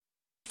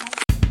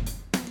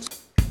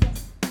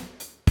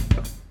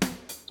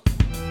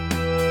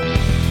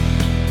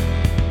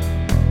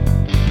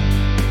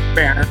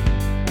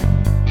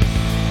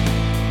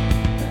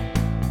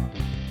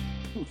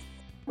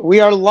We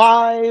are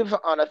live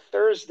on a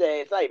Thursday.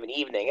 It's not even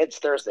evening. It's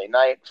Thursday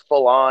night,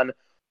 full on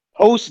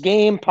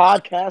post-game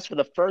podcast for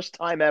the first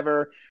time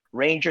ever.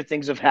 Ranger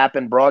Things Have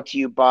Happened, brought to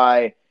you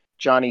by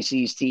Johnny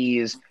C's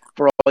Tees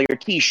for all your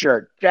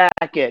t-shirt,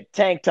 jacket,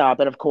 tank top,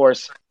 and of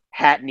course,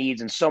 hat needs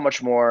and so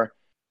much more.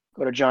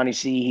 Go to Johnny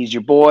C. He's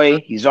your boy.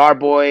 He's our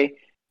boy.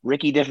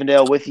 Ricky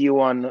Diffendale with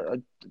you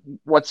on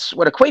what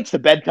equates to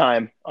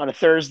bedtime on a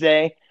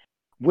Thursday.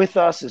 With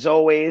us, as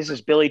always,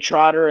 is Billy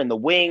Trotter and the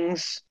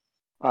Wings.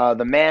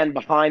 The man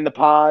behind the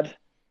pod.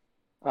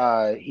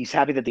 He's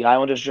happy that the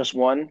Islanders just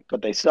won,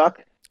 but they suck.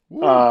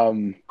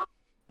 Who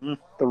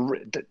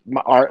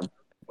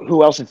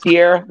else is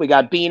here? We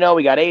got Bino,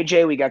 we got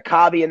AJ, we got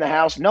Kabi in the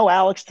house. No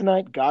Alex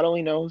tonight. God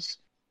only knows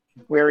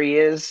where he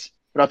is.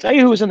 But I'll tell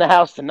you who was in the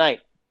house tonight,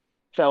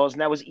 fellas,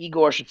 and that was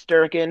Igor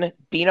Shesterkin.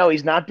 Bino,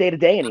 he's not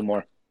day-to-day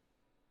anymore.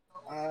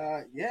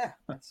 Yeah,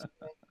 that's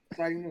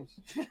exciting news.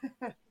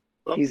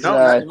 Well, He's,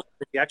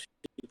 he actually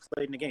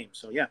played in the game,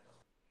 so yeah.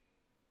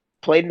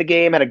 Played in the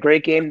game, had a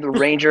great game. The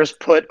Rangers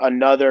put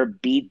another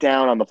beat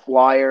down on the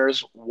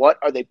Flyers. What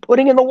are they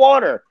putting in the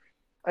water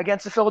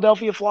against the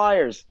Philadelphia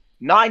Flyers?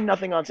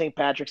 9-0 on St.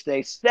 Patrick's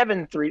Day.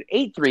 7-3,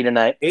 8-3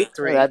 tonight.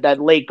 8-3. That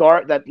late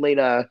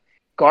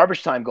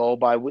garbage time goal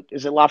by,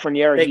 is it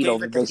Lafreniere or They Hedl?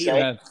 gave it Did they to say?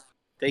 Hedl.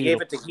 They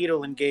gave it to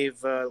Hedl and gave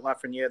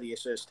Lafreniere the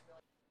assist.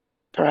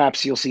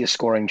 Perhaps you'll see a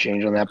scoring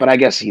change on that, but I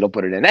guess Hedl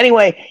put it in.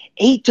 Anyway,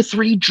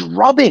 8-3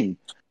 drubbing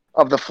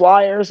of the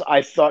Flyers.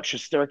 I thought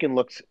Shesterkin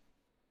looked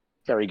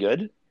very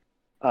good.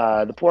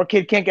 The poor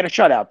kid can't get a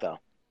shutout, though.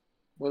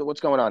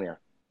 What's going on here?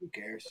 Who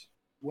cares?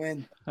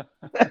 Win.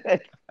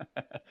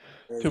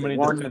 Too many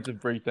defensive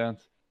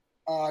breakdowns.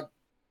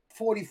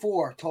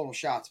 44 total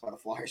shots by the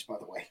Flyers, by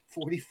the way.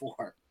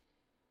 44.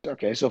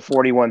 Okay, so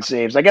 41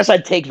 saves. I guess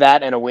I'd take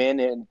that and a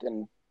win. And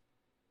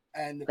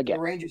again, the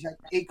Rangers had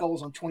 8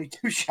 goals on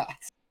 22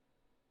 shots.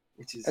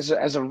 Which is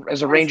as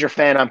a Ranger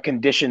fan, I'm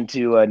conditioned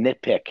to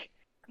nitpick.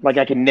 Like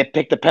I can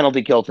nitpick the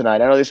penalty kill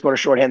tonight. I know they scored a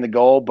shorthanded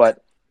goal,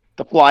 but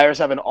the Flyers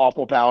have an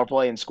awful power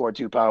play and scored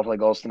 2 power play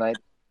goals tonight.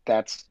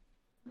 That's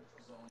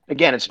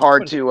again, it's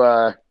hard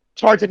to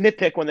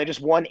nitpick when they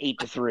just won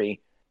 8-3.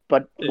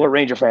 But we're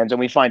Ranger fans and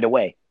we find a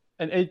way.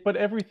 But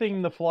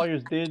everything the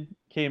Flyers did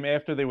came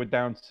after they were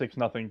down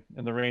 6-0,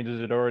 and the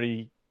Rangers had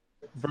already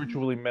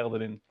virtually mailed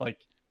it in. Like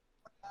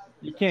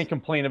you can't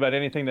complain about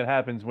anything that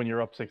happens when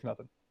you're up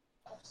 6-0.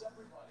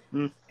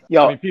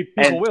 Yo, I mean,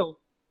 people will,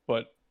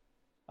 but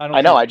I don't.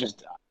 I know. I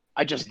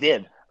just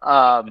did.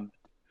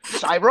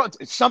 So I wrote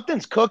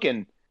something's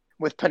cooking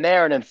with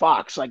Panarin and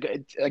Fox. Like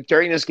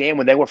during this game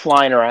when they were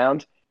flying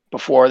around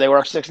before they were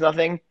up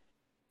 6-0.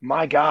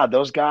 My God,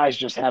 those guys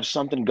just have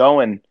something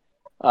going.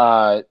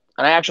 And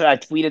I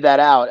tweeted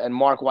that out, and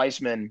Mark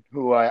Weissman,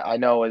 who I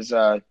know is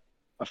a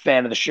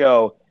fan of the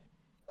show,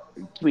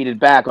 tweeted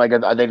back like,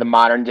 "Are they the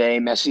modern day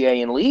Messier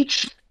and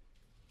Leach?"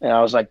 And I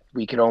was like,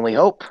 "We can only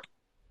hope,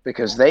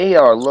 because they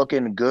are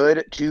looking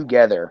good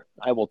together."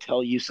 I will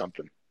tell you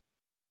something.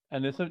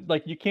 And it's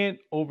like you can't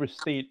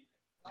overstate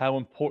how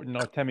important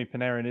Artemi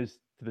Panarin is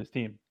to this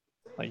team.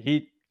 Like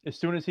as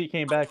soon as he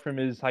came back from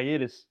his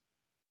hiatus,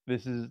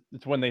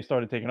 it's when they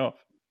started taking off.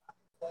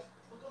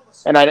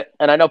 And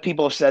I know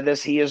people have said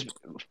this. He is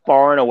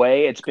far and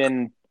away. It's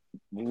been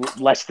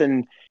less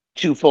than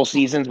 2 full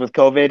seasons with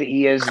COVID.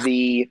 He is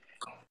the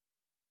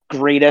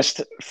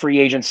greatest free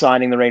agent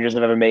signing the Rangers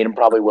have ever made and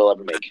probably will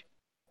ever make.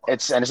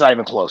 It's not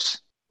even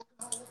close.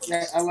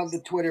 Yeah, I love the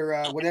Twitter.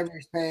 Whatever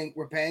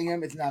we're paying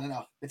him. It's not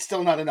enough. It's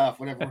still not enough.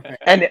 Whatever we're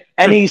paying.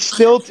 And he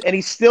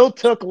still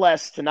took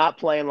less to not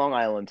play in Long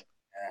Island.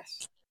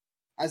 Yes.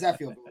 How's that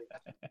feel?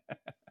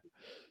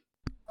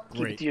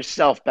 Keep it to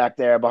yourself back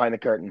there behind the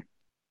curtain.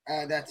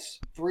 That's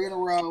 3 in a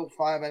row,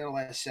 5 out of the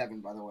last 7.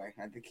 By the way,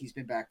 I think he's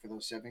been back for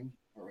those 7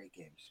 or 8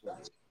 games.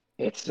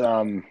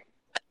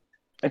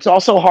 It's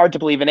also hard to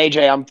believe. And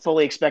AJ, I'm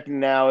fully expecting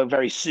now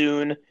very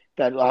soon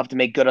that I'll have to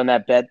make good on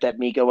that bet that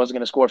Mika wasn't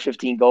going to score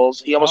 15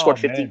 goals. He almost scored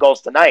 15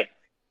 goals tonight.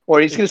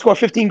 Or he's going to score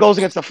 15 goals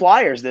against the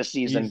Flyers this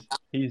season.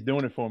 He's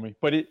doing it for me.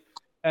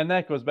 And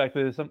that goes back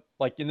to this.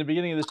 Like in the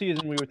beginning of the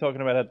season, we were talking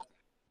about how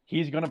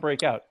he's going to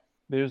break out.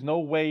 There's no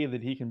way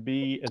that he can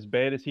be as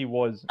bad as he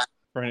was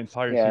for an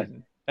entire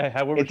season.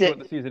 However short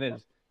the season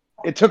is.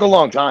 It took a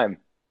long time.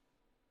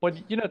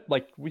 But,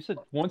 like we said,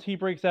 once he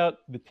breaks out,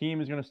 the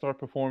team is going to start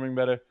performing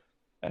better.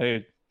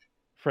 A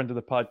friend of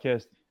the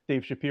podcast,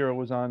 Dave Shapiro,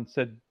 was on,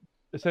 said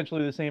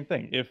essentially the same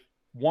thing. If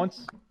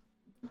once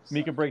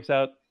Mika breaks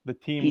out, the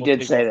team He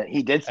did say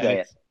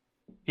it.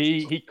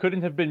 He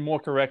couldn't have been more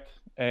correct,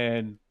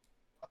 and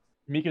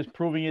Mika's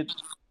proving it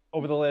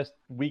over the last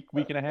week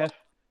and a half.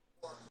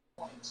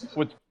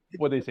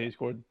 What they say, he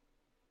scored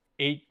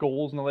 8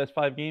 goals in the last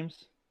 5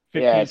 games.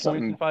 15 points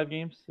in 5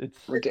 games. It's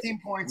 15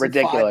 points.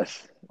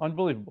 Ridiculous.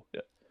 Unbelievable.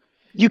 Yeah.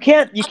 You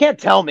can't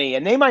tell me,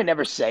 and they might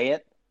never say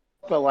it,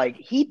 but like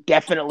he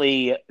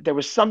definitely, there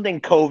was something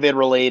COVID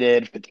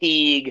related,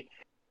 fatigue.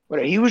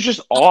 But he was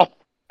just off,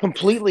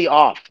 completely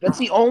off. That's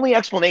the only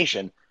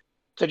explanation.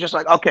 To just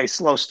like, okay,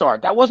 slow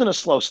start. That wasn't a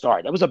slow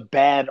start. That was a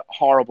bad,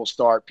 horrible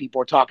start. People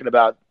were talking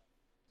about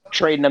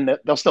trading him.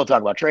 They'll still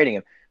talk about trading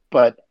him,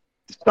 but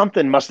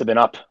something must have been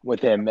up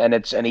with him,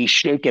 and he's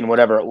shaking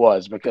whatever it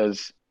was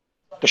because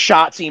the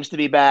shot seems to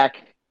be back,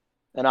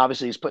 and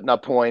obviously he's putting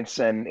up points.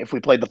 And if we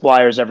played the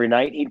Flyers every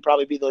night, he'd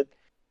probably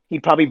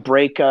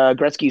break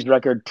Gretzky's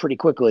record pretty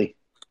quickly.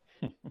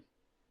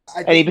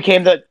 And he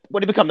became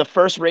the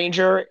first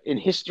Ranger in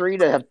history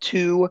to have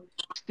 2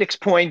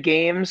 6-point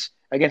games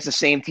against the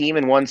same team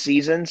in one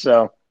season.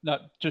 So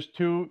Not just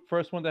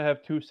first one to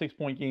have 2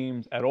 6-point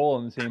games at all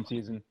in the same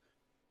season.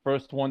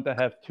 First one to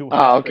have 2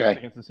 hat tricks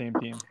against the same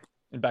team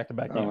in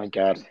back-to-back games. Oh my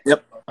God!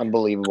 Yep,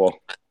 unbelievable.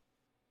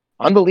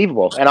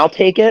 And I'll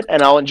take it,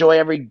 and I'll enjoy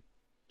every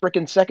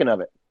freaking second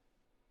of it.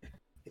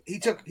 He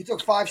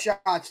took 5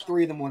 shots,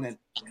 3 of them went in.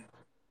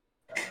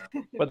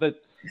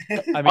 But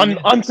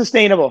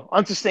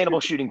unsustainable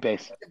shooting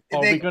pace.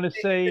 Are we going to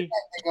say they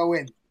go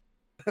in?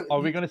 Are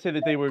we going to say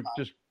that they were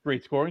just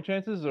great scoring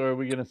chances, or are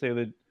we going to say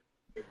that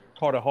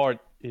Carter Hart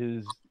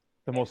is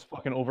the most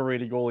fucking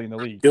overrated goalie in the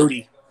league?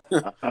 Duty.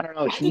 I don't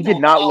know. He did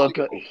not look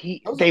good.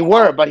 They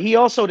were, but he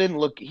also didn't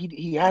look.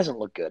 He hasn't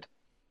looked good.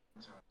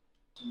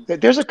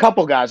 There's a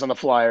couple guys on the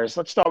Flyers.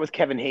 Let's start with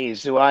Kevin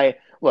Hayes, who I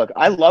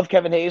love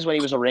Kevin Hayes when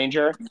he was a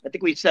Ranger. I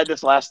think we said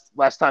this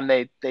last time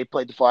they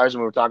played the Flyers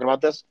and we were talking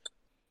about this.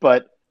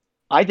 But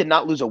I did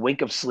not lose a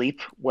wink of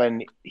sleep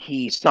when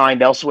he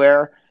signed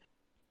elsewhere.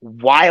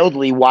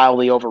 Wildly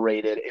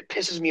overrated. It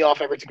pisses me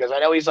off every time because I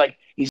know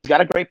he's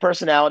got a great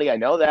personality. I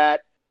know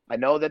that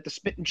the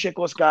Spittin'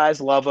 Chickless guys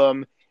love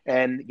him.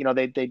 And,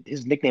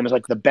 his nickname is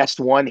like the best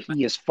one.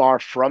 He is far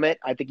from it.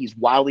 I think he's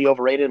wildly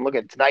overrated. And look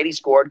at tonight he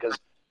scored because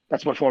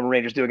that's what former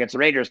Rangers do against the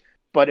Rangers.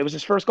 But it was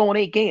his first goal in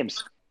 8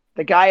 games.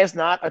 The guy is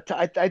not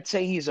I'd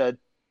say he's a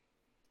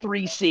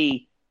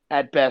 3C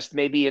at best,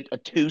 maybe a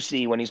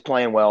 2C when he's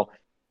playing well.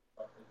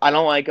 I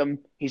don't like him.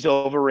 He's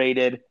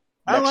overrated.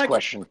 Next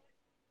question.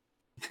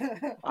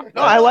 No,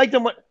 I liked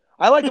him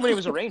when he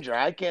was a Ranger.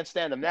 I can't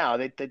stand him now.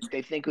 They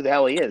think who the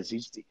hell he is.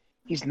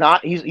 He's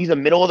not. He's a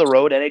middle of the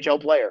road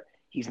NHL player.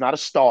 He's not a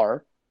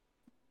star.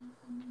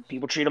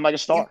 People treat him like a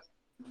star.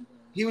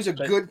 He was a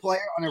good player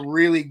on a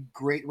really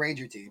great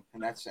Ranger team,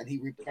 and he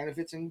reaped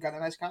benefits and got a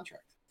nice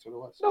contract. That's what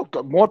it was.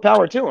 No, more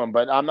power to him.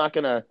 But I'm not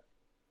gonna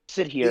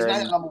sit here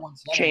and #1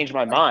 change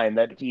my mind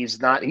that he's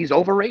not. He's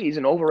overrated. He's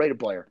an overrated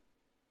player,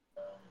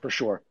 for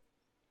sure.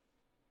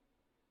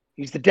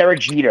 He's the Derek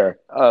Jeter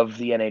of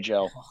the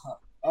NHL.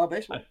 Oh,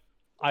 baseball.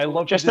 I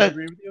love to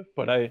disagree with you,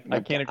 but I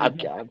can't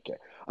agree.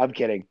 I'm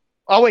kidding.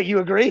 Oh wait, you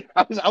agree?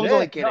 I was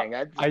only kidding.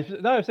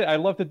 I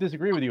love to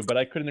disagree with you, but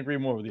I couldn't agree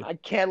more with you. I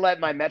can't let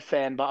my Met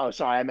fan. Oh,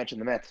 sorry, I mentioned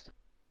the Mets.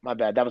 My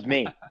bad. That was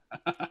me.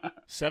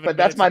 7 But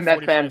that's my minutes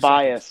and Met fan 45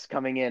 bias seconds.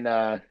 coming in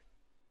to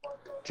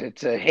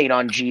hate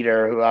on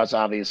Jeter, who was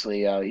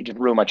obviously he just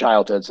ruined my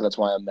childhood, so that's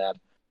why I'm mad.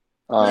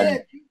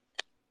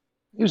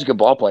 He was a good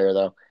ball player,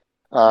 though.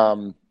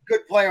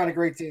 Good player on a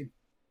great team.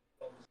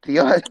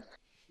 The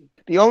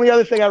only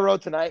other thing I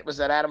wrote tonight was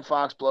that Adam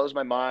Fox blows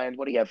my mind.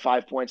 What do you have?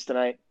 5 points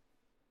tonight?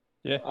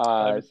 Yeah,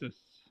 5 assists.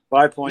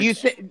 5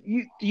 points.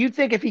 Do you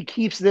think if he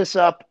keeps this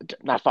up,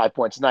 not 5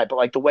 points tonight, but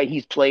like the way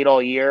he's played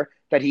all year,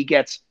 that he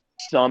gets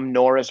some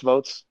Norris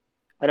votes?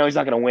 I know he's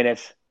not going to win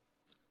it.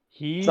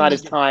 It's not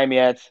his time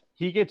yet.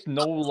 He gets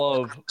no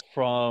love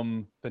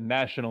from the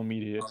national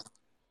media.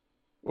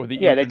 Or the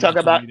they talk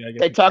about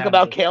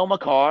Canada. Cale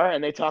Makar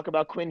and they talk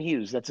about Quinn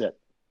Hughes. That's it.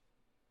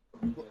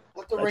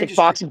 I think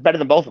Fox is better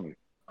than both of them.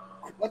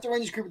 Let the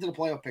Rangers creep into the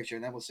playoff picture,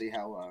 and then we'll see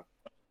how.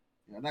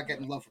 Not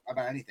getting love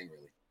about anything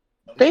really.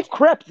 They've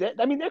crept.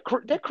 I mean,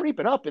 they're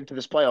creeping up into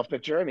this playoff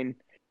picture. I mean,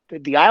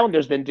 the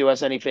Islanders didn't do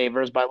us any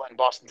favors by letting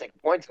Boston take the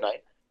point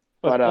tonight.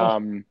 But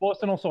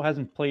Boston also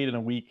hasn't played in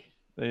a week.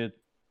 They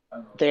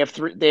have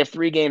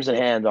 3 games in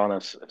hand on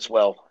us as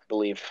well, I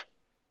believe.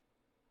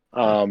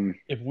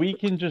 If we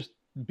can just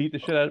beat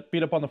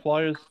up on the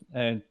Flyers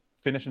and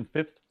finish in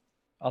 5th,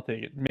 I'll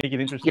take it. Make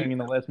it interesting in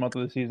the last month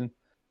of the season.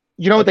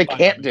 You know what they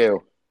can't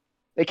do?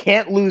 They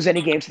can't lose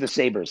any games to the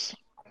Sabres.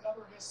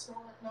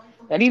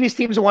 Any of these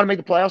teams that want to make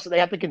the playoffs, they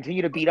have to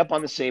continue to beat up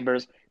on the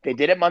Sabres. They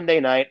did it Monday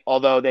night,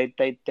 although they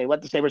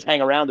let the Sabres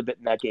hang around a bit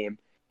in that game,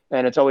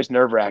 and it's always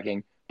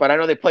nerve-wracking. But I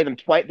know they play them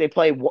twice. They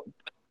play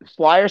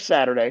Flyers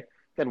Saturday,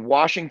 then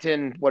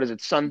Washington,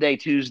 Sunday,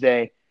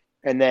 Tuesday,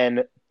 and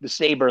then the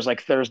Sabres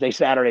like Thursday,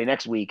 Saturday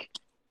next week.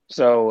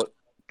 So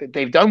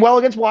they've done well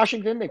against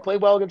Washington. They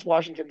played well against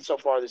Washington so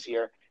far this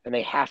year, and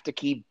they have to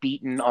keep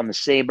beating on the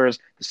Sabres.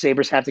 The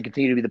Sabres have to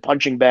continue to be the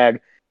punching bag.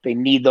 They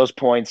need those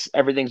points.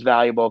 Everything's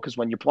valuable because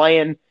when you're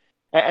playing,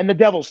 and the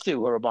Devils too,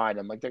 who are behind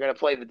them, like they're going to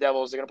play the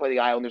Devils, they're going to play the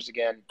Islanders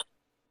again.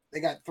 They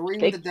got 3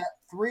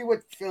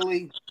 with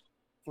Philly,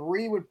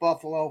 3 with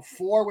Buffalo,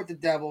 4 with the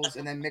Devils,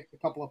 and then mix a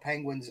couple of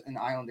Penguins and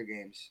Islander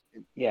games.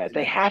 Yeah,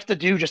 they have to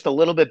do just a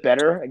little bit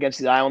better against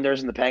the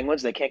Islanders and the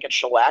Penguins. They can't get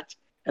shellacked.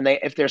 And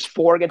if there's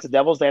 4 against the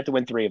Devils, they have to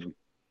win 3 of them.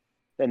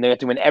 Then they have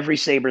to win every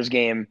Sabres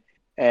game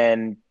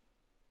and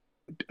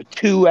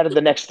 2 out of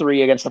the next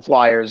 3 against the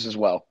Flyers as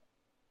well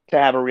to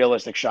have a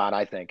realistic shot,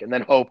 I think. And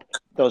then hope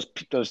those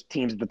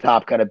teams at the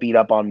top kind of beat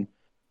up on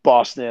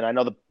Boston. I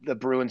know the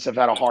Bruins have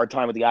had a hard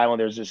time with the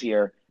Islanders this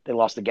year. They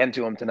lost again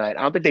to them tonight.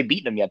 I don't think they've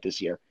beaten them yet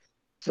this year.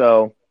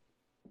 So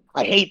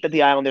I hate that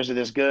the Islanders are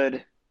this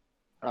good.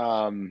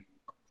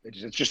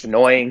 It's just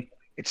annoying.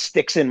 It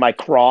sticks in my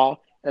craw,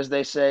 as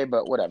they say,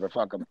 but whatever.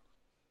 Fuck them.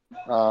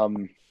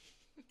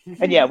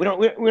 And yeah, we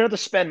don't have to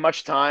spend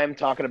much time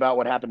talking about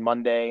what happened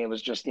Monday. It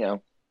was just, it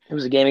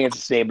was a game against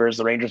the Sabres.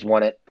 The Rangers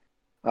won it.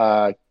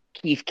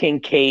 Keith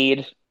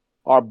Kincaid,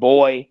 our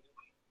boy.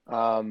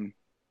 I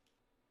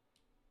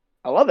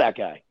love that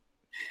guy.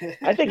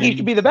 I think he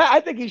should be the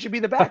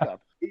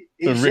backup.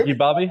 Ricky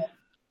Bobby?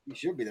 He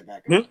should be the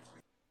backup. Hmm?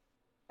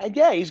 And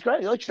yeah, he's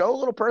great. He show a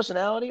little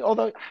personality,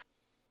 although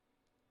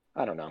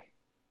I don't know.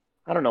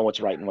 I don't know what's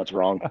right and what's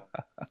wrong.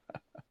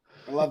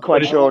 I'm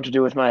quite sure what to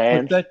do with my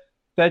hands.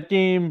 That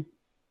game,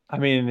 I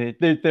mean,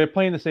 they're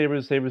playing the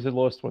Sabres. Sabres had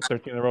lost,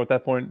 13 in a row at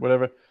that point,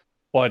 whatever.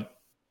 But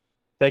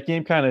that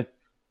game kind of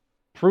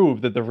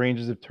proved that the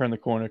Rangers have turned the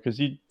corner because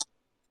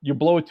you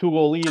blow a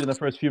 2-goal lead in the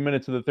first few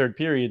minutes of the third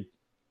period,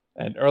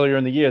 and earlier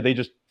in the year, they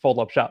just fold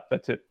up shop.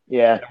 That's it.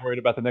 Yeah. They're worried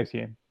about the next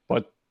game.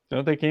 But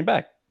they came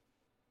back.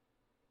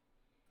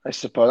 I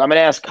suppose. I'm going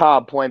to ask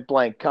Cobb point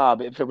blank.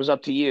 Cobb, if it was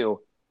up to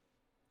you,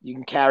 you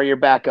can carry your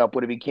backup.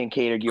 Would it be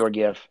Kincaid or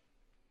Georgiev?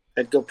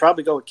 I'd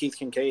probably go with Keith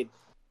Kincaid.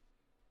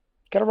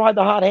 Got to ride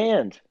the hot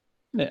hand.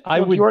 I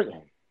would.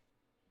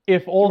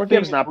 If all Georgiev's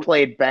things not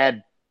played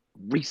bad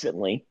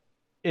recently.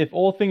 If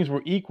all things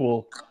were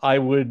equal, I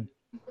would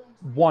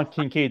want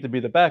Kincaid to be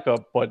the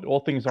backup. But all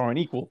things aren't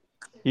equal.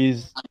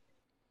 He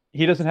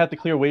doesn't have to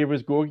clear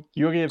waivers.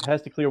 Georgiev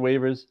has to clear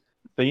waivers.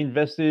 They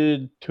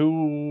invested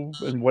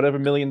 $2 and whatever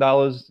 $million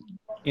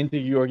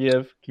into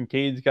Georgiev.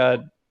 Kincaid's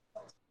got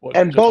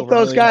and both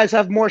those guys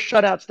have more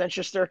shutouts than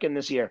Shesterkin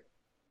this year.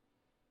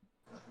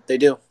 They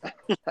do.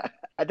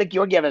 I think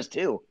Georgiev has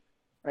 2.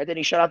 Right? Then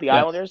he shut out the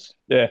Islanders.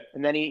 Yeah.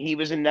 And then he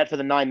was in net for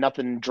the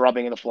 9-0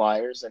 drubbing of the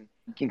Flyers. And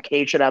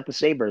Kincaid shut out the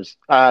Sabres,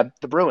 the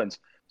Bruins.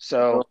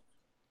 So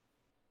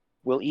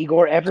will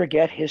Igor ever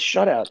get his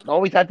shutout?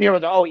 All we thought there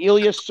was,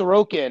 Ilya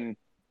Sorokin,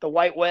 the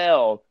White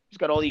Whale. He's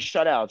got all these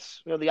shutouts.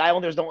 The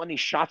Islanders don't let any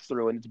shots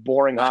through, and it's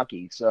boring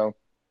hockey. So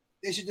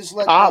they should just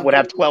let would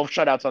have 12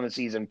 shutouts on the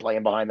season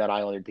playing behind that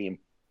Islander team.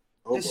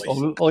 All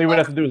he would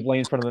have to do is lay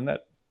in front of the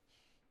net.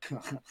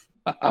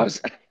 I'm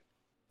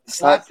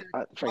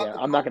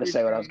not going to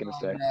say what I was going to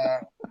say.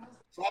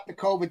 Slap the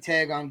COVID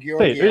tag on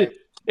Georgiev.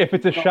 If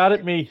it's a shot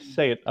at me,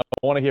 say it. I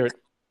want to hear it.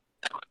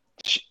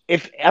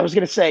 If I was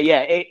going to say,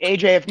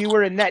 AJ, if you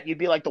were in net, you'd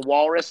be like the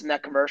walrus in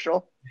that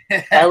commercial.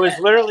 I was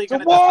literally going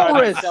to describe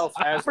myself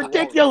as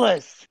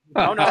ridiculous.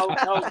 No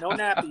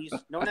nappies.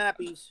 No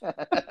nappies.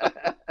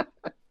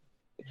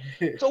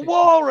 It's a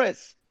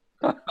walrus.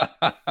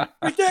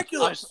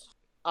 Ridiculous.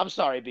 I'm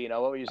sorry,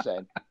 Bino. What were you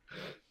saying?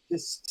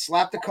 Just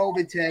slap the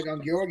COVID tag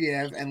on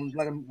Georgiev and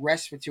let him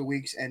rest for 2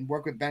 weeks and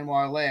work with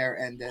Benoit Allaire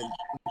and then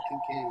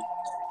Kincaid.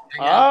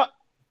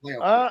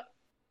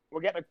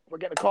 We're getting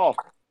a call.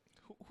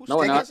 Who's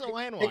no, taking not. the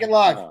landline? Take it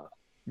live.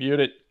 Mute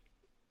it.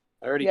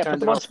 I already put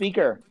turned them on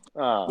speaker.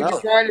 We're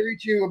just trying to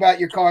reach you about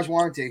your car's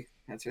warranty.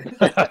 That's it.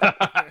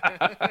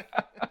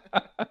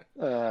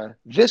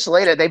 This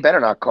later, they better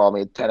not call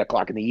me at 10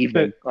 o'clock in the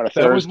evening on a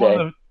Thursday. That was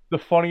one of the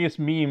funniest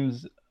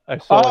memes I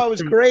saw. Oh, it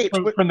was great.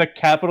 From the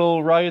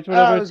Capitol riots,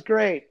 whatever. Oh, it was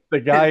great. The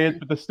guy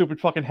with the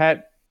stupid fucking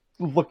hat,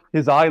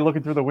 his eye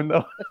looking through the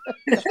window.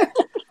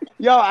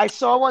 Yo, I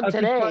saw one today.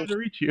 I've been trying to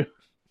reach you.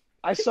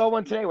 I saw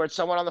one today where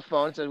someone on the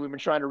phone said, we've been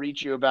trying to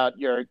reach you about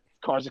your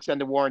car's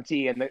extended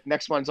warranty. And the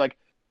next one's like,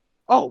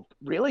 oh,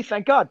 really?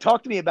 Thank God.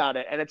 Talk to me about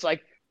it. And it's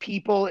like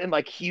people in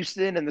like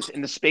Houston in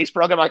the space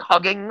program, like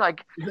hugging,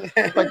 like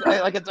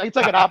it's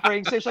like an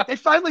operating station. Like they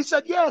finally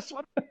said yes.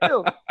 What do we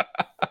do?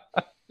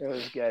 It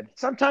was good.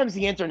 Sometimes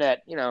the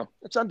internet,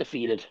 it's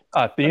undefeated.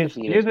 The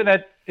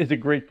internet is a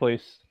great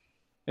place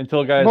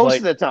until guys most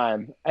of the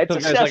time. It's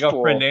until guys like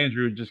our friend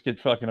Andrew just get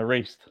fucking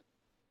erased.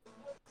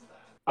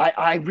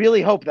 I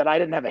really hope that I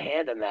didn't have a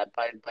hand in that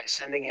by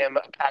sending him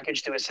a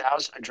package to his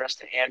house addressed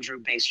to Andrew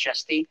Base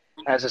Chesty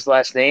as his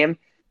last name.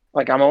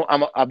 Like I'm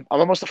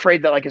almost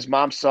afraid that like his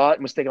mom saw it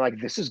and was thinking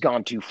like this has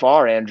gone too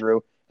far, Andrew,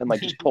 and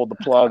like just pulled the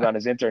plug on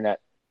his internet.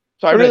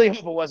 So I really hope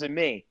it wasn't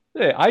me.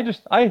 Yeah, I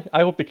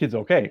hope the kid's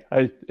okay.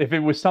 If it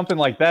was something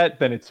like that,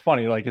 then it's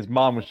funny. Like his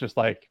mom was just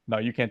like, no,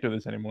 you can't do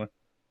this anymore.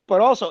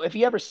 But also, if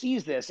he ever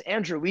sees this,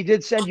 Andrew, we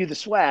did send you the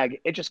swag.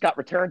 It just got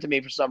returned to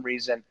me for some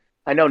reason.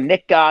 I know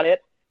Nick got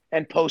it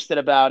and posted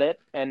about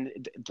it,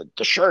 and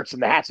the shirts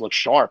and the hats look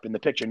sharp in the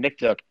picture Nick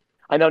took.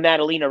 I know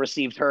Natalina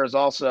received hers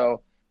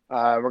also.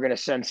 We're going to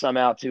send some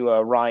out to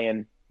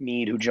Ryan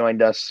Mead, who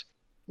joined us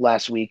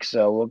last week,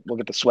 so we'll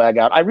get the swag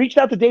out. I reached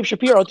out to Dave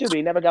Shapiro, too, but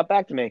he never got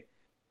back to me.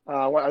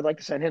 I'd like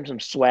to send him some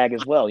swag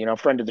as well.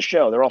 Friend of the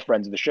show. They're all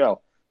friends of the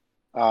show.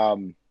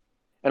 And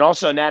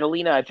also,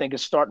 Natalina, I think,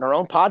 is starting her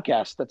own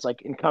podcast that's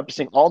like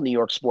encompassing all New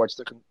York sports.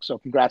 So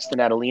congrats to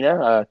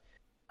Natalina,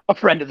 a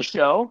friend of the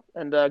show,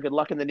 and good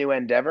luck in the new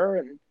endeavor.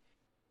 And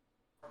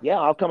yeah,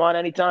 I'll come on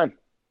anytime.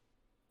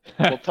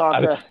 We'll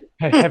talk.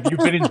 Have you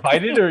been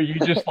invited, or are you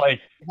just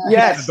like?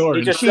 Yes,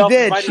 she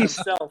did.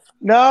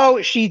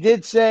 No, she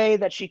did say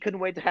that she couldn't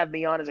wait to have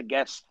me on as a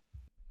guest.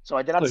 So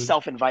I did not So-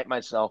 self-invite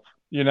myself.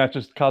 You're not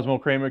just Cosmo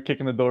Kramer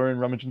kicking the door and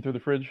rummaging through the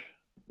fridge?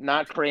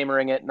 Not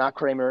Kramering it. Not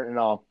Kramer at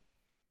all.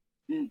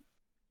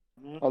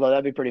 Mm-hmm. Although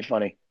that'd be pretty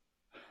funny.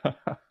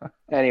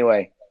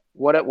 Anyway,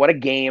 what a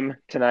game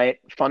tonight.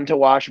 Fun to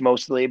watch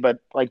mostly, but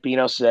like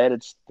Bino said,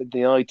 it's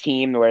the only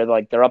team where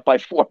like they're up by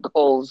 4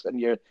 goals and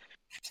you're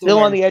still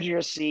on the edge of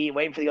your seat,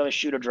 waiting for the other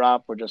shoe to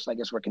drop. I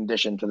guess we're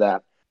conditioned for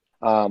that.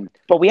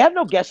 But we have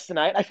no guests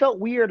tonight. I felt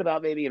weird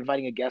about maybe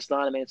inviting a guest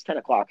on. I mean, it's 10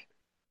 o'clock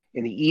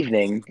in the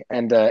evening,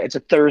 and it's a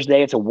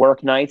Thursday. It's a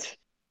work night.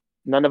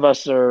 None of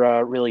us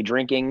are really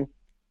drinking.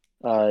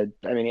 I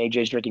mean,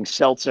 AJ's drinking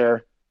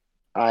seltzer.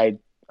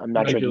 I'm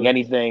not drinking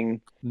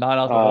anything.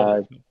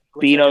 Non-alcoholic.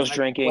 Bino's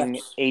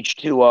drinking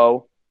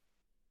H2O.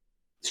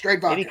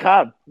 Straight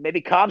vodka.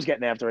 Maybe Cobb's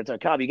getting after it. So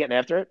Cobb, you getting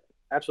after it?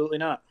 Absolutely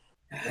not.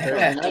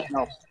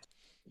 No,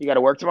 You got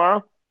to work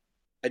tomorrow?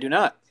 I do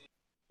not.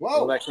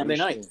 Whoa. Go back Sunday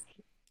night.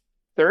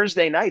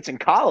 Thursday nights in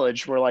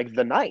college were like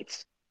the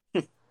nights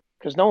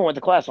because no one went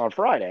to class on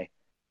Friday.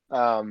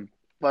 But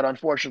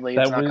unfortunately,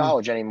 it's not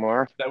college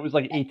anymore. That was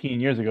like 18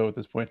 years ago at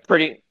this point.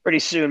 Pretty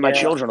soon, my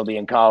children will be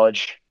in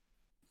college.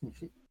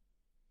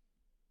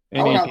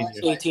 In 18 years.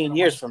 18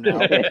 years from now.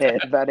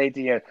 About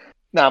 18 years.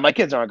 No, my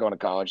kids aren't going to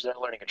college. They're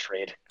learning a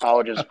trade.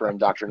 College is for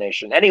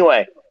indoctrination.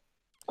 Anyway,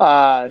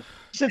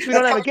 since we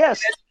don't have a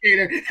guest,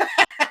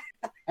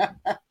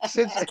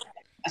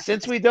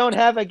 since we don't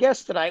have a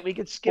guest tonight, we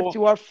could skip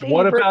to our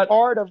favorite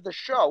part of the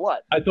show.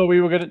 What? I thought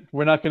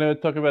we're not gonna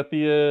talk about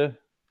the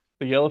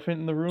elephant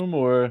in the room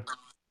or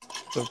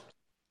the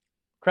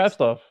crab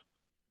stuff.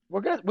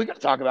 We're gonna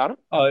talk about it.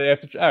 Oh,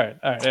 after. All right,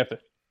 after.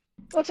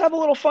 Let's have a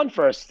little fun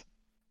first.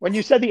 When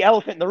you said the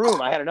elephant in the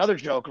room, I had another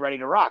joke ready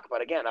to rock,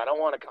 but again, I don't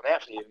want to come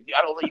after you.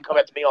 I don't let you come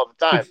after me all the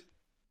time.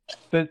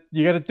 That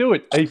you got to do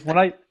it.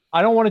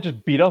 I don't want to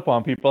just beat up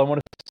on people. I want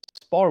to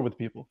spar with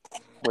people.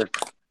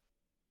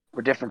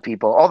 We're different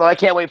people. Although I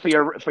can't wait for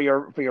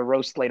your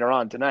roast later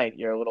on tonight.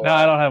 You're a little. No,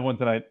 I don't have one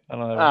tonight. I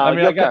don't have. I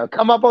mean, I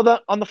come up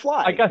on the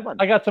fly. I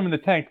got some in the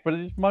tank, but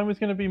mine was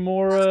gonna be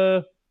more.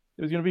 It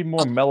was gonna be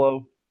more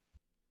mellow.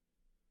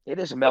 It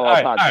is a mellow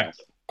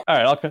podcast. All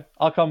right,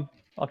 I'll come.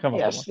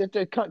 Yes,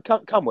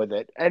 come with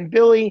it. And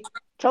Billy,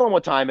 tell them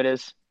what time it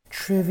is.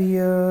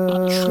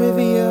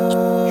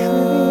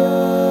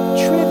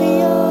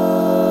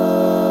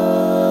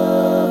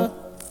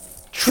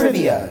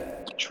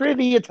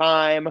 Trivia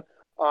time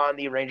on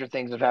the Ranger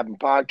Things Have Happened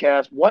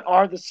podcast. What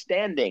are the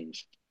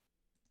standings?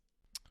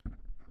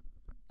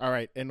 All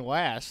right, in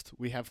last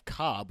we have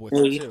Cobb with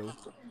 2.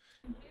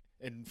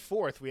 In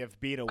fourth we have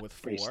Bino with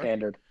 4. Pretty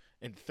standard.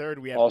 In third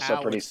we have Also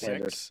Al pretty with 6.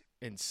 standard.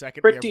 In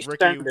second Pretty we have Ricky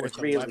standard, with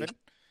really. 11.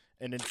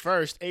 And in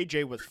first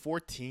AJ with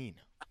 14.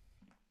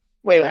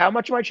 Wait, how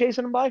much am I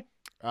chasing him by?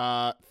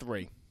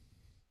 3.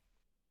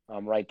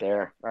 I'm right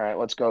there. All right,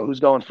 let's go. Who's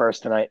going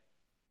first tonight?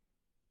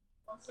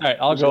 All right,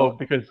 I'll go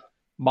because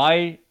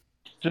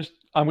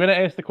I'm going to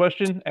ask the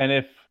question, and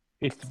if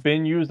it's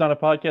been used on a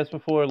podcast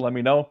before, let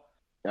me know.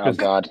 Oh,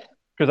 God.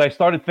 Because I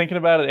started thinking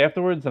about it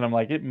afterwards, and I'm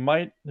like, it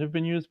might have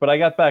been used, but I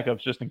got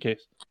backups just in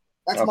case.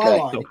 That's Okay. my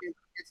line.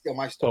 It's still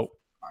my stuff.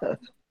 So,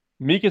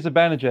 Mika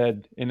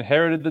Zibanejad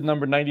inherited the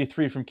number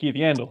 93 from Keith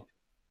Yandel.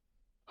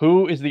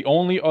 Who is the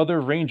only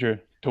other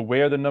Ranger to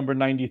wear the number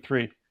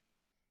 93?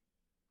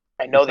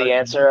 I know the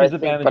answer, Mika I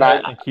think,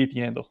 Zibanejad and Keith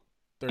Yandel.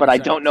 but I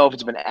don't know if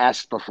it's been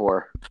asked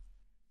before.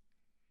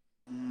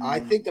 I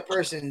think the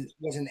person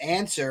was an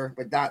answer,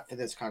 but not for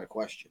this kind of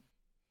question.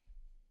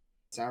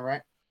 Sound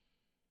right?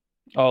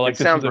 Oh, like It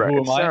this sounds is a right. Who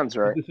It Am I? sounds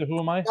right. Is this a Who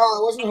Am I? No,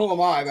 it wasn't Who Am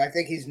I, but I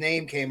think his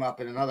name came up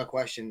in another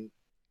question.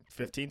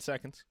 15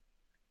 seconds.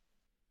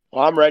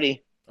 Well, I'm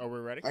ready. Are we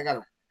ready? I got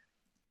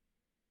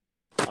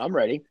it. I'm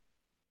ready.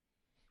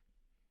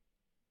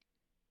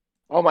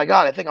 Oh, my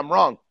God. I think I'm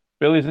wrong.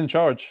 Billy's in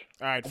charge.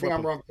 All right, I flip think I'm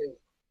him. wrong too.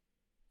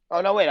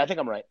 Oh, no, wait. I think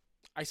I'm right.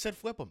 I said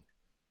flip him.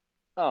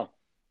 Oh.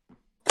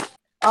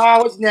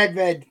 Oh, it's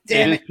Nedved.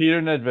 Damn It it. is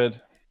Peter Nedved.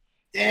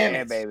 Damn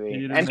Yeah, it. baby.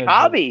 Peter And Nedved.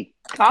 Cobby.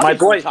 My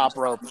boy. Top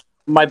rope.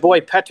 My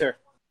boy Petter.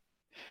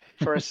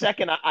 For a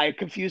second, I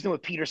confused him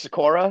with Peter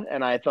Sikora,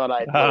 and I thought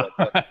I'd know it.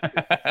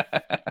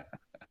 But...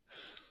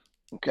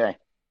 Okay.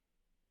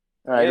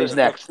 All right, who's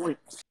next?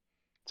 It's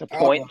a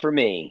point for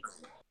me.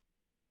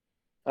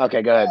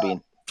 Okay, go ahead,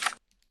 Bean.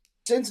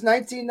 Since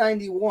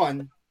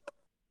 1991,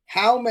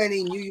 how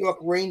many New York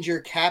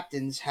Ranger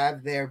captains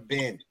have there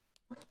been?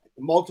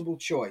 Multiple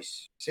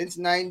choice. Since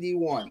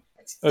 91.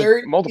 That's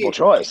 30 Multiple years.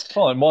 choice.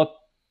 Hold on,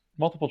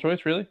 multiple choice,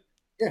 really?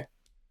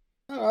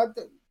 No,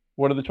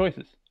 What are the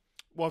choices?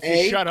 Well, if you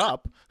A. shut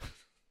up.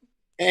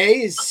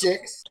 A is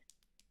 6,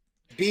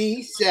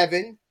 B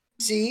 7,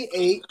 C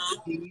 8,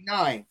 D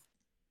 9.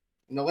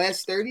 In the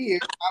last 30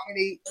 years, how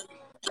many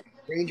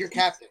Ranger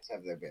captains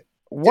have there been?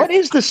 What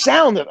is the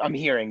sound that I'm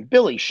hearing?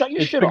 Billy, shut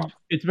your shit off.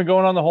 It's been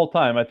going on the whole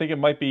time. I think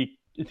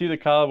it's either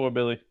Cobb or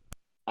Billy.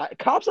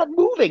 Cobb's not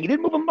moving. He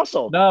didn't move a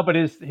muscle. No, but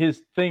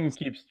his thing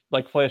keeps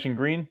like flashing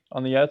green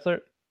on the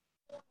outside.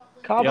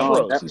 Cobb Yeah.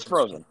 froze. He's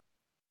frozen.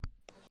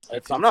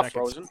 15 I'm not seconds.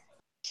 frozen.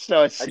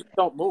 So it's I just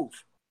don't move.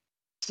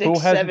 6, Who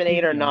has 7, the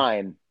 8, or TV?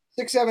 9.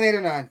 6, 7, 8,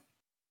 or 9.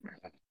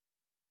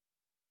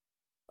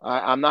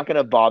 I'm not going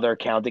to bother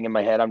counting in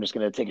my head. I'm just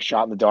going to take a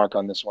shot in the dark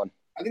on this one.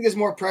 I think there's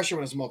more pressure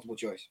when it's multiple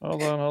choice.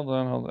 Hold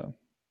on.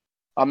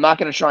 I'm not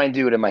going to try and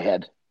do it in my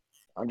head.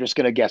 I'm just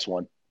going to guess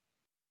one.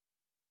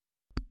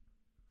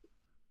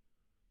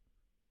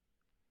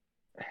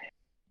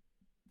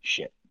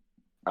 Shit.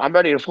 I'm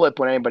ready to flip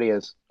when anybody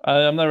is.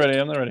 I'm not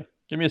ready.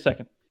 Give me a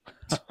second.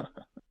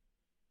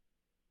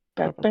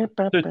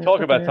 Dude,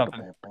 talk about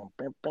something.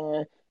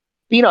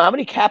 Bino, how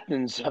many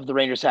captains have the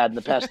Rangers had in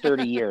the past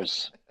 30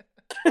 years?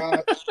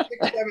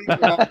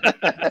 670.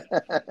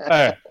 All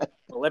right.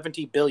 11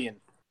 billion.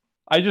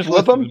 I just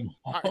Flip listed 'em? them.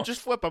 All right,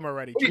 just flip them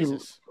already. What are you-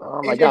 Jesus.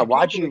 Oh my God!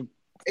 Why'd you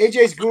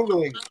AJ's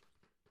Googling.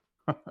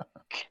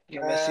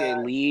 give me a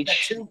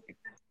leech? Two,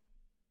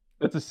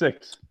 That's a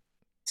 6.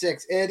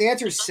 6. The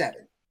answer is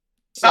 7.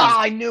 Ah,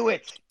 I knew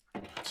it.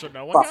 So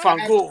no one got it?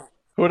 Fangul.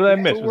 Who did I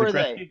miss? Who Was were it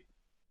they? Gretzky?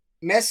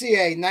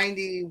 Messier,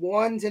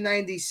 91 to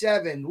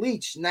 97.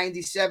 Leach,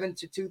 97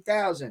 to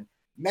 2000.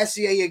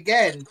 Messier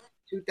again,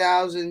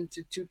 2000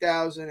 to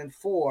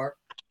 2004.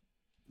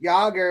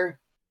 Yager,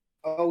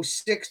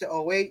 06 to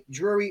 08.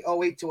 Drury,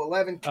 08 to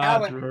 11.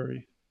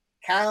 Drury.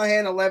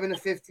 Callahan, 11 to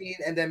 15.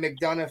 And then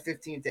McDonough,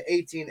 15 to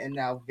 18. And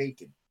now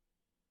vacant.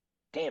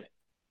 Damn it!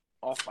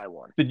 Off by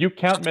one. Did you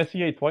count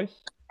Messier twice?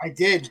 I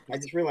did. I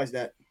just realized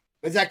that.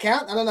 Does that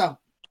count? I don't know.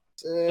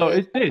 No,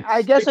 it did.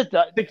 I guess it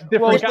does. 6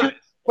 different Well, it's guys.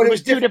 But it it was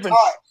was two different different-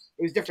 times.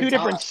 It was Two different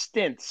different times.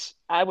 stints.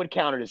 I would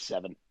count it as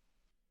 7.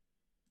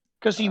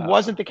 Because he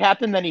wasn't the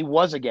captain, then he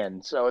was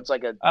again. So it's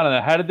like a I don't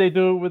know. How did they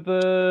do it with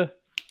the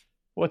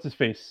what's his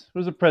face? Who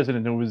was the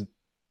president who was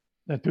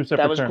 2 separate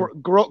that was terms?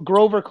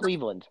 Grover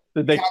Cleveland.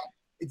 Did they?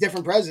 A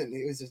different president.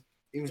 He was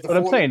the What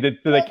I'm 40 saying, did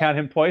they count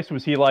him twice?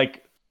 Was he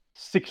like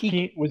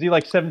 16? Was he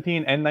like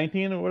 17 and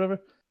 19 or whatever?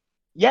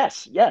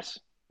 Yes. Oh, Yes.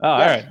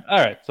 all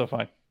right, so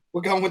fine.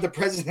 We're going with the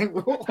president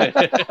rule.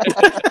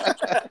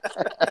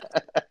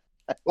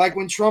 Like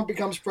when Trump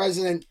becomes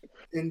president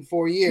in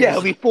 4 years. Yeah,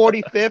 he'll be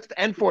 45th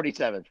and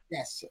 47th.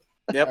 Yes.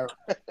 Yep.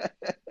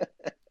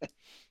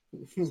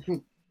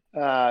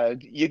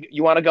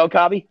 You want to go,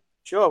 Cobby?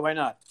 Sure, why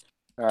not?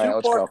 All right,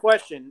 let's Two-part go.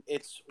 question.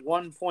 It's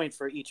 1 point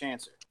for each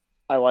answer.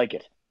 I like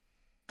it.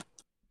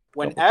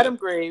 When Double Adam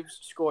Graves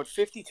scored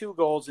 52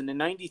 goals in the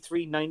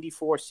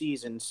 93-94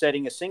 season,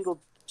 setting a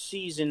single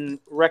season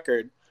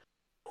record,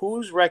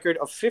 whose record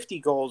of 50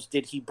 goals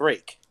did he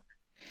break?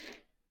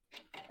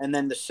 And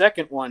then the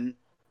second one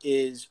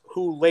is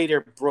who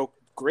later broke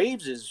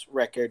Graves'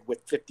 record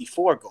with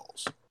 54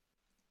 goals.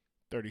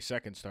 30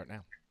 seconds start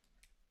now.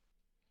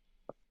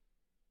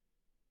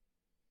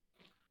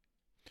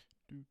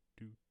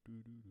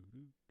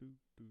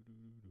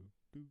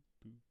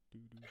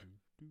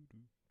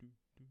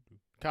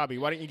 Cobby,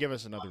 why don't you give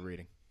us another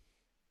reading?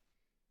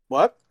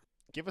 What?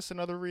 Give us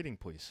another reading,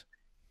 please.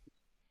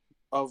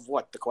 Of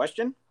what? The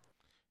question?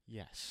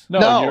 Yes.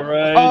 No,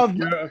 you're of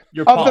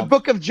you're Of the palm.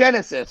 book of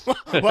Genesis.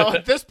 Well,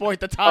 at this point,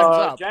 the time's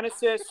up.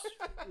 Genesis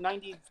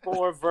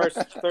 94 verse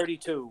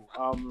 32.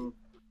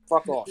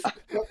 Fuck off.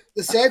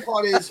 The sad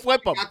part is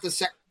Flip 'em. I got the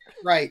second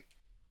right.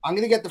 I'm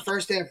gonna get the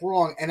first half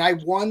wrong, and I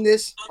won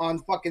this on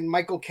fucking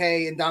Michael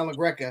K and Don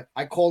LaGreca.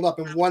 I called up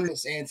and won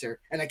this answer,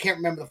 and I can't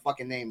remember the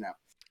fucking name now.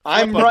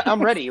 I'm Flip 'em.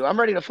 I'm ready. I'm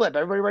ready to flip.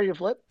 Everybody ready to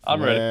flip?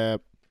 I'm ready.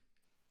 Flip.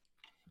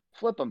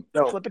 Flip them.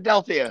 No.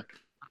 Flipadelphia.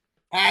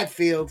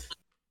 Hadfield.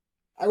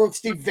 I wrote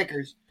Steve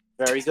Vickers.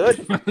 Very good.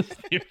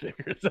 Steve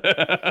Vickers.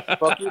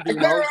 Fuck you, I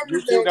Dino. better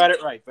You two got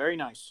it right. Very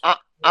nice.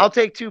 I'll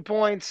take 2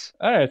 points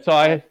All right, so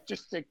I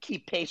just to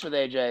keep pace with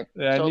AJ.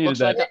 Yeah, I so it needed looks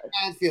that. like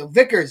Hadfield.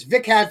 Vickers.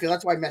 Vic Hadfield.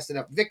 That's why I messed it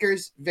up.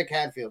 Vickers. Vic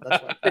Hadfield.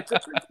 That's why.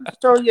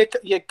 So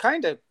you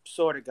kind of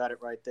sort of got it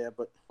right there,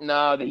 but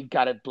no, he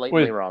got it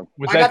blatantly Wait. wrong.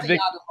 was I got that the Vic?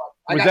 other one.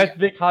 I Was got that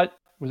Vic Hot?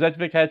 Was that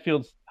Vic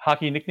Hadfield's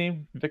hockey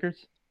nickname,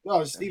 Vickers? No, it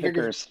was Steve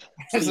Vickers.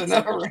 Vickers. That's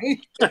another right.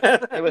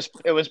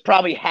 It was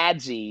probably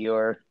Hadzi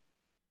or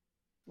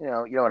you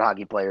know what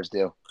hockey players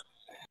do.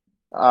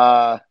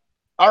 All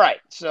right,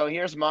 so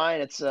here's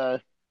mine. It's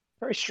a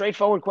very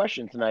straightforward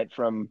question tonight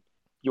from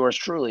yours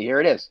truly. Here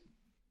it is.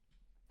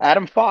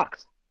 Adam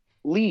Fox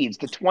leads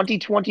the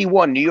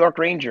 2021 New York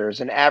Rangers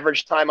in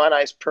average time on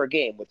ice per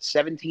game with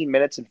 17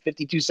 minutes and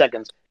 52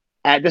 seconds.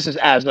 This is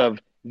as of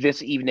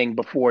this evening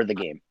before the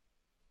game.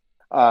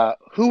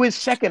 Who is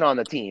second on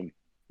the team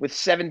with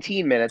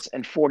 17 minutes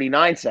and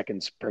 49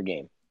 seconds per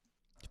game?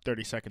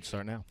 30 seconds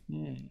start now.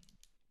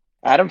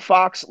 Adam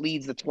Fox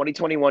leads the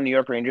 2021 New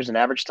York Rangers in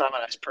average time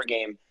on ice per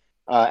game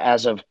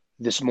as of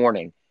this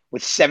morning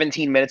with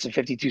 17 minutes and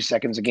 52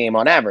 seconds a game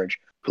on average.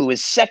 Who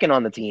is second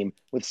on the team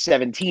with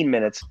 17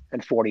 minutes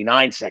and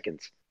 49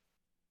 seconds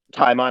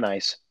time on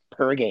ice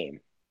per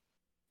game?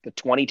 The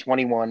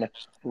 2021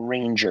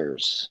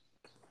 Rangers.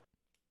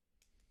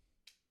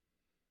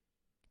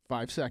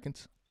 5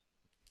 seconds.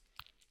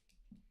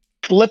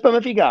 Flip them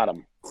if you got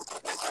them.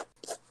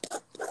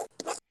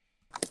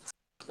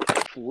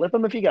 Flip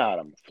them if you got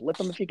them. Flip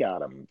them if you got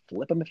them.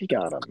 Flip them if you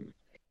got them.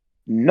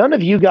 None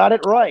of you got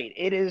it right.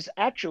 It is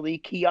actually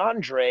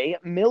Keandre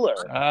Miller.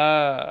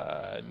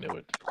 I knew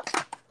it.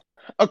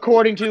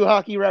 According to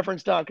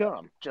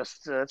HockeyReference.com.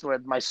 Just that's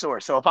what my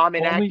source. So if I'm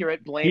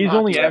inaccurate, blame He's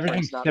only Hockey averaging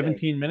Reference, not me.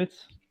 17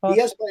 minutes. He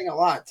is playing a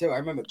lot too. I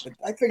remember, but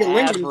I figured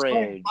Lindgren was playing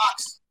Average.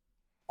 box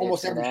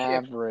almost It's an every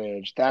shift.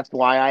 average. That's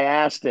why I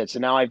asked it. So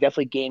now I've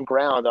definitely gained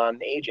ground on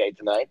AJ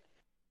tonight.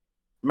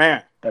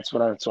 Man, That's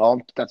what it's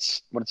all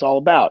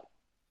about. I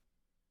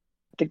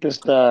think this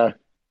forget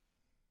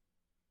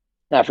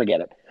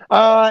it.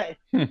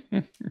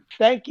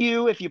 Thank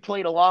you if you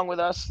played along with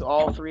us,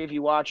 all three of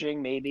you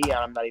watching. Maybe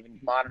I'm not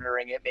even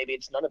monitoring it. Maybe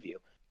it's none of you.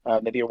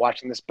 Maybe you're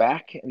watching this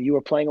back and you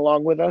were playing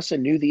along with us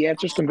and knew the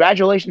answers.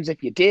 Congratulations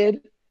if you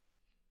did.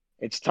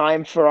 It's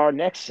time for our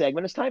next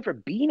segment. It's time for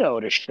Bino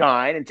to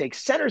shine and take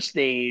center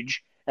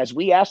stage as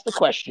we ask the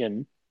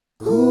question,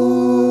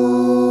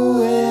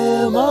 Who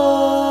am I?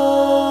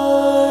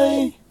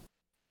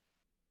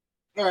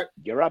 All right,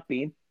 you're up,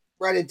 Bean.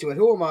 right into it.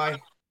 Who am I? A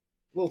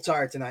little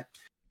tired tonight.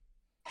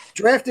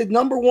 Drafted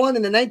number 1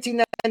 in the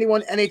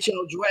 1991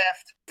 NHL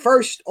draft,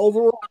 first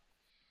overall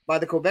by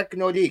the Quebec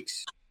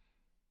Nordiques.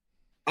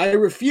 I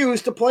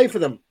refused to play for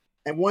them,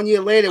 and 1 year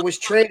later was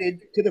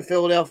traded to the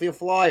Philadelphia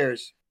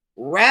Flyers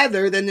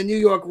rather than the New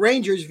York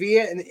Rangers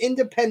via an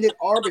independent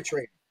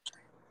arbitrator.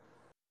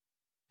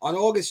 On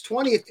August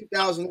 20th,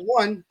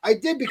 2001, I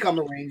did become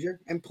a Ranger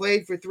and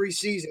played for 3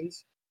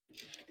 seasons,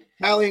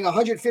 tallying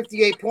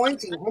 158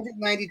 points in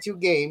 192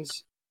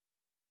 games.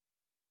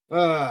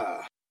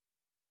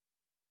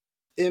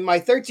 In my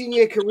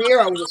 13-year career,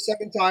 I was a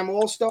 7-time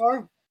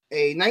All-Star,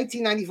 a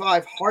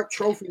 1995 Hart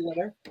Trophy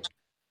winner,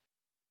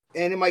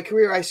 and in my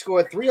career, I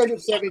scored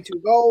 372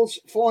 goals,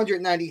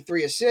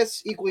 493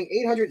 assists, equaling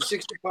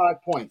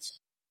 865 points.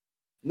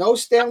 No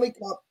Stanley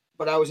Cup,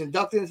 but I was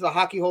inducted into the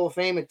Hockey Hall of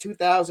Fame in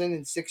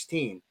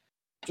 2016.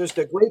 Just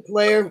a great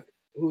player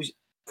whose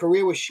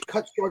career was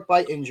cut short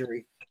by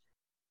injury.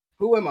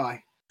 Who am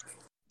I?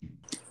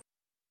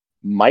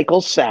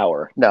 Michael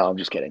Sauer. No, I'm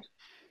just kidding.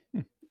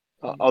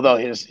 Although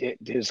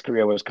his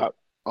career was cut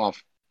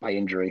off by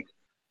injury.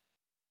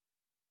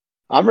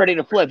 I'm ready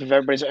to flip. If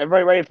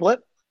everybody ready to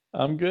flip?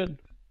 I'm good.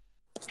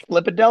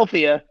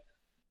 Flipadelphia.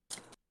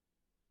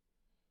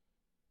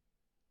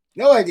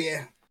 No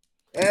idea.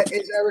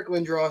 It's Eric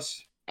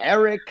Lindros.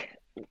 Eric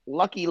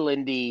Lucky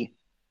Lindy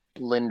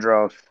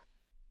Lindros.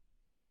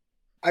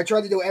 I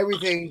tried to do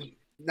everything,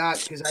 not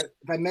because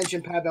if I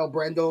mentioned Pavel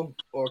Brendel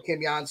or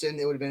Kim Janssen,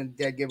 it would have been a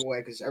dead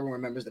giveaway because everyone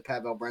remembers the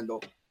Pavel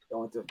Brendel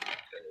going to.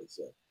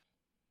 So.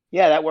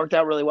 Yeah, that worked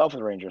out really well for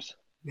the Rangers.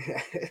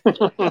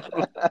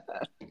 The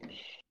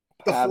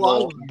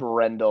Pavel fly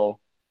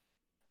Brendel.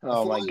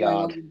 Oh my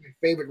God! One of my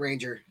favorite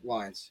Ranger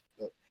lines: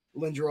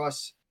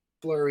 Lindros,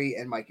 Fleury,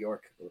 and Mike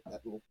York.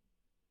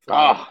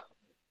 I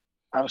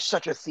was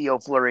such a Theo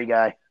Fleury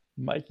guy.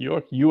 Mike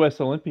York,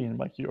 U.S. Olympian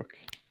Mike York.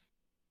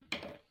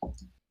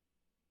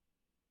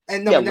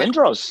 And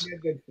Lindros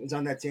is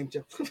on that team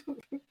too.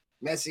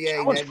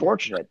 Messier. How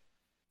unfortunate.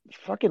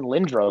 Fucking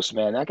Lindros,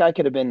 man. That guy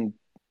could have been.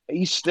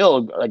 He's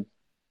still a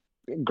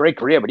great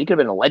career, but he could have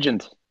been a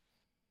legend.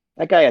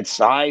 That guy had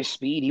size,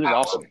 speed. He was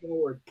awesome.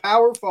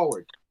 Power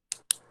forward.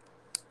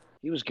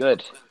 He was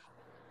good.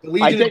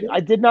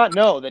 I did not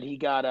know that he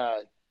got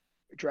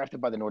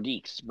drafted by the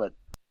Nordiques, but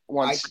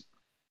once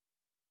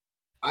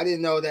I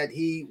didn't know that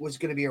he was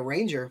going to be a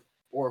Ranger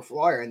or a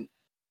Flyer. And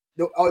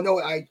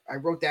I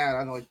wrote down. I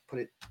don't know how to put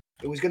it.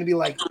 It was going to be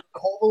like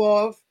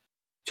Kovalov,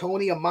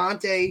 Tony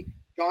Amonte,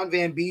 John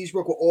Van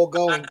Beesbrook were all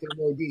going to the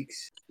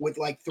Nordiques with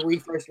like 3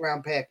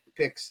 first-round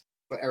picks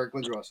for Eric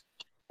Lindros,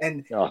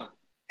 and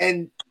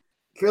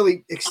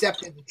Philly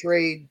accepted the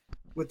trade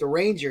with the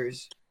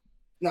Rangers.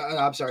 No,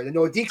 I'm sorry. The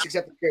Nordiques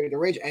accepted the trade with the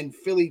Rangers, and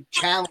Philly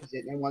challenged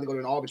it and wanted to go to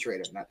an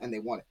arbitrator, and they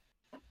won it.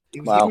 He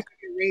was a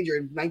Ranger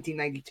in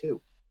 1992.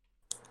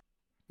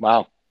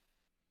 Wow.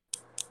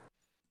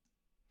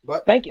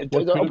 But thank you.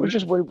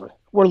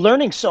 We're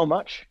learning so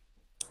much.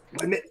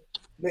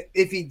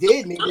 If he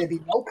did, maybe there'd be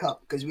no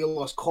cup because we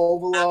lost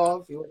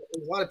Kovalov. There's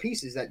a lot of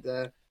pieces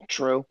that.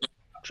 True.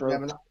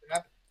 Never know what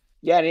happened.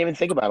 Yeah, I didn't even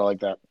think about it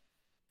like that.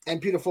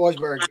 And Peter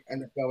Forsberg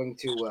ended up going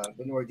to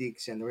the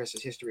Nordiques, and the rest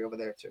is history over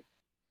there too.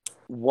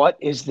 What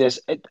is this?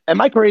 Am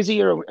I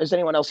crazy, or is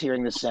anyone else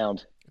hearing this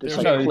sound? There's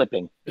like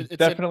clipping. It's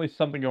definitely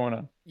something going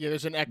on. Yeah,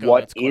 there's an echo.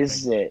 What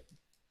is it?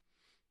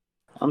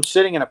 I'm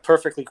sitting in a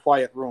perfectly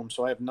quiet room,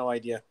 so I have no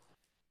idea.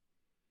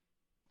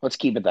 Let's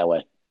keep it that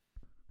way.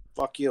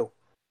 Fuck you.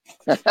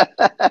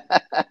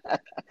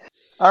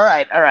 All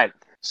right.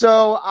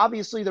 So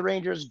obviously the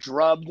Rangers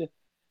drubbed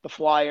the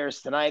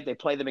Flyers tonight. They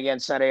play them again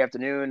Saturday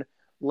afternoon.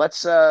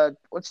 Let's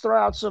throw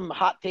out some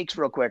hot takes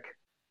real quick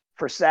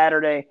for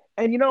Saturday.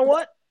 And you know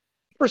what?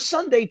 For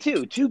Sunday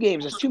too. 2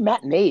 games. There's 2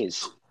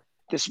 matinees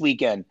this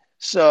weekend.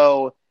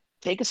 So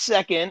take a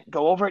second,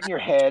 go over it in your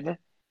head,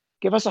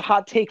 give us a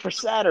hot take for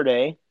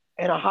Saturday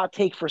and a hot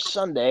take for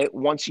Sunday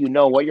once you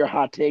know what your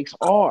hot takes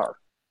are.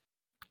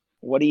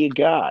 What do you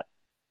got?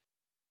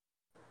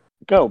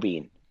 Go,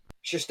 Bean.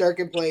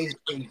 Shesterkin plays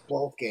in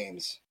both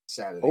games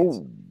Saturday.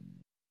 Oh.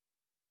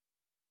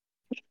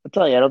 I'll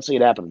tell you, I don't see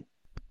it happening.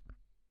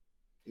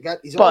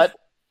 That's why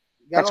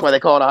they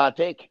call it a hot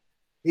take.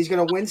 He's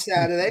gonna win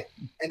Saturday,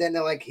 and then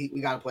they're like,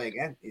 we gotta play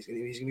again. He's gonna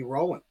be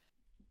rolling.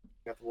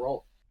 Got to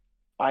roll.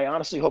 I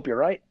honestly hope you're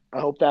right. I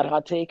hope that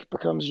hot take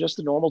becomes just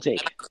a normal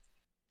take.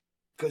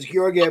 Because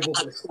Georgiev will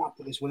put a stop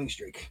to this winning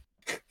streak.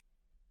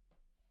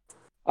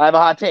 I have a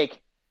hot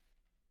take.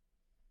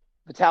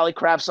 Vitaly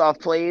Kravtsov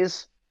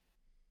plays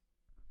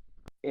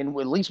in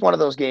at least one of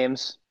those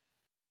games,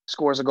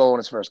 scores a goal in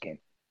his first game.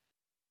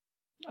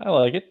 I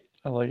like it.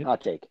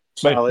 Hot take.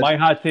 But Solid. my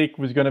hot take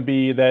was going to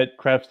be that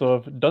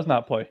Kravtsov does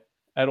not play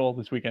at all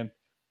this weekend.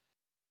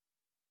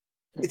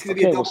 It's going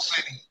to be a double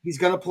whammy. He's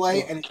going to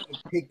play and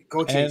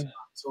go chase. And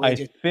so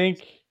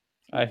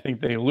I think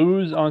they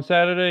lose on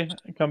Saturday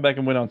and come back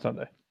and win on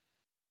Sunday.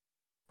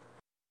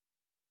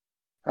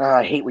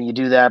 I hate when you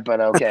do that, but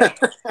okay.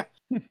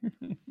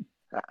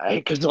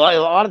 Because a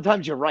lot of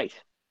times you're right,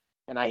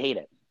 and I hate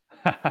it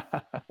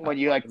when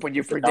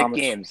you predict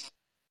games.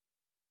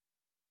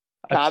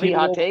 Bobby,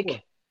 hot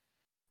take.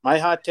 My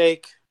hot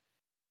take.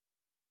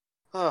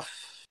 I'm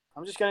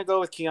just gonna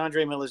go with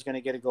Keandre Miller's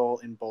gonna get a goal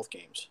in both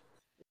games.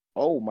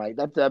 Oh my,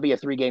 that'd be a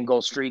 3-game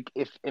goal streak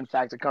if in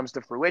fact it comes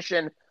to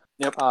fruition.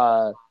 Yep.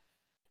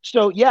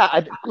 So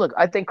yeah,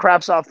 I think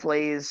Kravtsov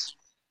plays.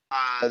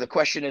 The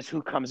question is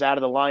who comes out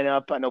of the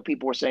lineup. I know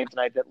people were saying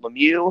tonight that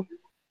Lemieux,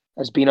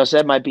 as Bino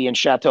said, might be in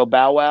Chateau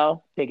Bow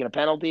Wow, taking a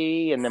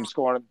penalty and them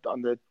scoring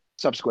on the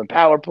subsequent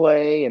power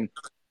play. And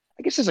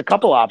I guess there's a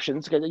couple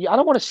options. I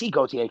don't want to see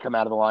Gauthier come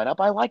out of the lineup.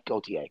 I like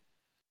Gauthier.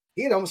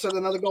 He had almost had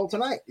another goal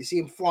tonight. You see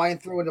him flying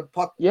through with the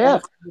puck. Yeah.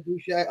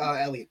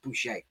 Elliot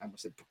Boucher. I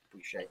almost said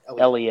Boucher.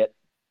 Elliot.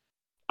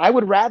 I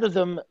would rather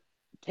them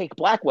take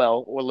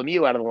Blackwell or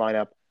Lemieux out of the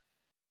lineup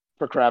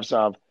for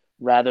Kravtsov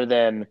rather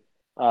than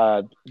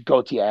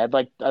Gauthier. I'd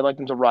like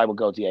them to ride with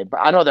Gauthier, but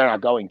I know they're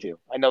not going to.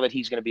 I know that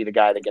he's going to be the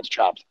guy that gets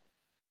chopped.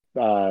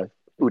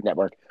 Food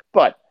Network.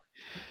 But,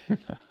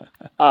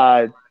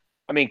 I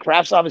mean,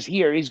 Kravtsov is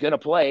here. He's going to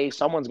play.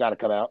 Someone's got to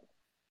come out.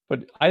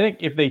 But I think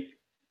if they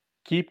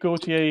keep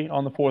Gauthier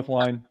on the fourth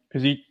line,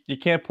 because you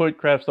can't put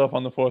Kravtsov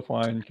on the fourth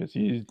line because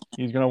he's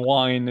going to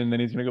whine and then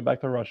he's going to go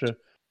back to Russia.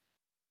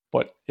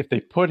 But if they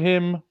put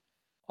Kravtsov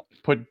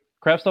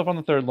on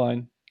the third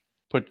line,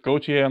 put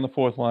Gauthier on the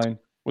fourth line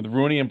with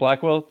Rooney and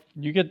Blackwell,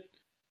 you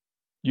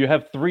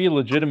have 3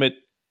 legitimate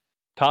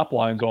top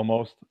lines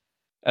almost,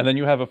 and then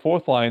you have a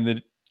fourth line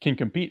that can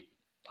compete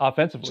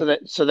offensively.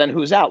 So then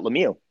who's out?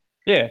 Lemieux.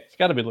 Yeah, it's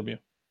got to be Lemieux.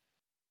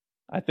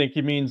 I think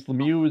it means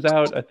Lemieux is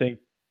out. I think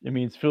it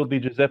means Phil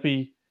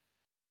DiGiuseppe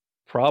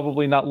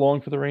probably not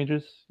long for the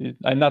Rangers.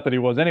 Not that he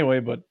was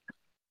anyway, but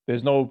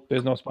there's no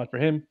spot for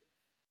him.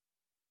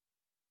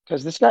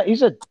 Because this guy,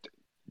 he's a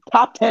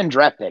top 10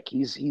 draft pick.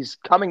 He's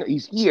coming.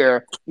 He's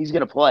here. He's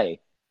going to play.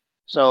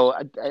 So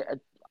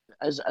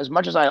as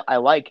much as I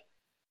like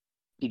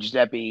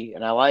DiGiuseppe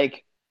and I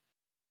like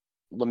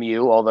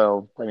Lemieux,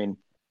 although I mean, I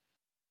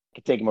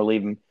could take him or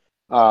leave him.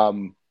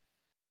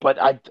 But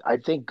I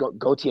think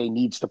Gauthier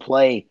needs to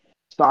play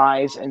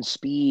size and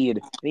speed.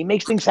 And he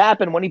makes things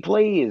happen when he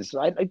plays.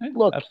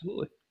 Look,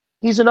 absolutely.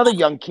 He's another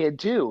young kid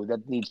too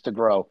that needs to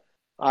grow.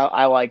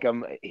 I like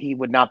him. He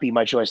would not be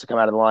my choice to come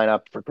out of the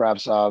lineup for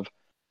Kravtsov.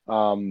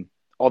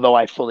 Although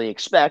I fully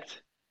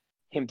expect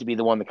him to be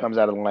the one that comes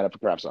out of the lineup for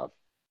Kravtsov.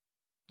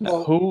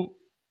 Well,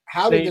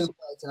 Howden's going to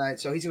play tonight,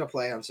 so he's going to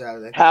play on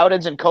Saturday.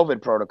 Howden's in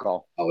COVID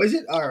protocol. Oh, is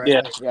it? All right.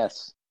 Yeah.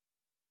 Yes.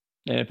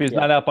 And if he's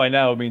not out by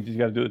now, it means he's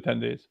got to do the 10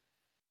 days.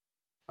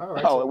 All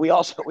right. Oh, we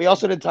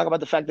also didn't talk about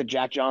the fact that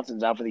Jack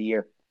Johnson's out for the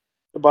year.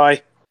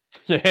 Goodbye.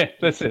 Yeah,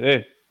 that's it.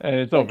 Hey, and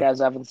it's over. That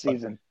guy's out for the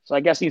season. So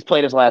I guess he's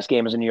played his last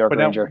game as a New York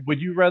Ranger. Now, would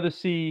you rather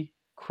see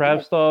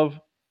Kravtsov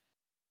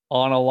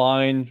on a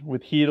line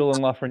with Hedel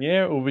and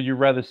Lafreniere, or would you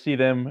rather see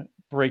them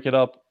break it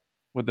up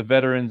with the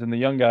veterans and the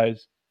young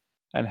guys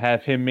and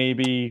have him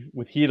maybe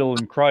with Hedel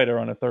and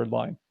Kreider on a third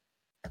line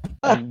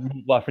and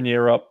move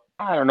Lafreniere up?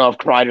 I don't know if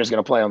Kreider's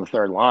going to play on the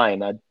third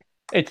line.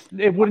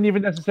 It wouldn't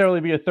even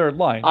necessarily be a third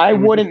line. I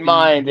wouldn't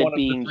mind it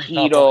being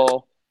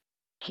Hedel,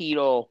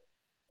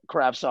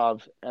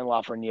 Kravtsov, and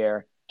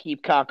Lafreniere.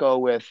 Keep Kakko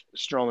with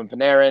Strome and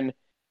Panarin.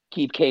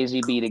 Keep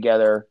KZB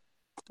together,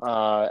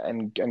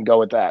 and go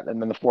with that.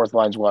 And then the fourth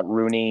line's what?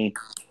 Rooney,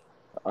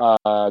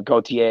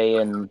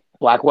 Gauthier, and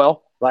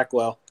Blackwell.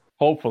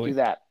 Hopefully Do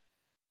that.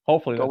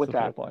 Hopefully Go that's with the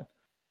that. fourth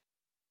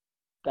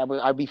line.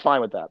 I'd be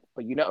fine with that.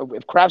 But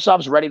if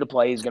Kravtsov's ready to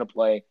play, he's going to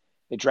play.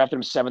 They drafted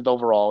him 7th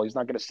overall. He's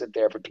not going to sit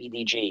there for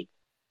PDG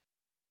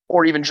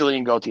or even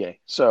Julien Gauthier.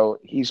 So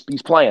he's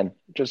playing.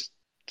 Just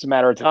it's a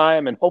matter of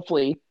time, and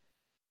hopefully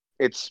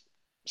it's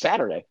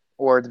Saturday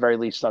or at the very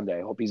least Sunday.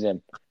 I hope he's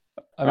in.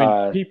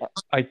 I mean,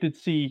 I did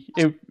see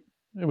it.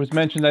 It was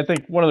mentioned. I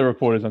think one of the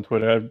reporters on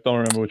Twitter. I don't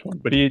remember which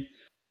one, but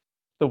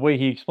the way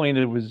he explained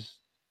it was,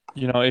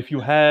 if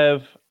you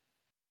have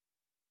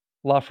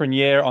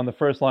Lafreniere on the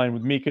first line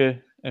with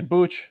Mika and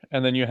Buch,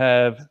 and then you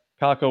have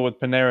Kakko with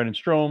Panarin and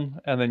Strome,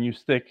 and then you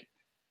stick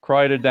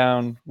Kreider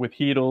down with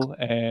Hedel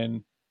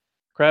and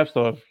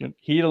Kravtsov.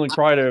 Hedel and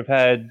Kreider have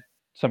had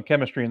some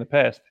chemistry in the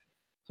past,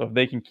 so if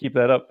they can keep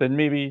that up, then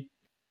maybe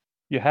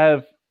you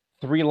have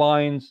 3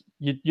 lines.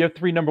 You have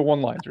 3 number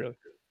 1 lines, really.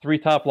 3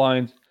 top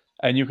lines,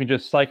 and you can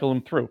just cycle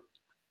them through.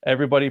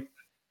 Everybody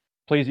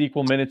plays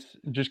equal minutes.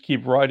 Just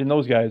keep riding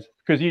those guys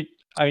because you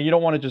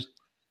don't want to just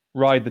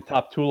ride the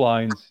top two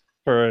lines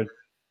for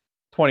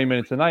 20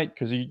 minutes a night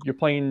because you're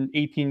playing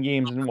 18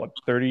 games in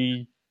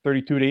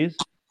 32 days.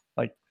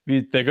 Like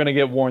they're going to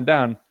get worn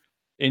down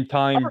in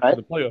time for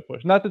the playoff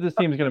push. Not that this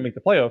team is going to make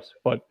the playoffs,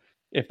 but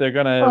if they're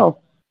going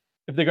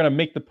to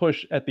make the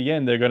push at the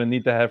end, they're going to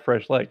need to have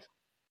fresh legs.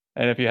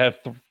 And if you have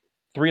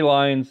three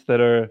lines that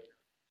are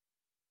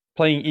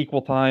playing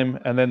equal time,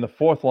 and then the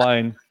fourth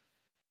line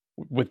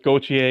with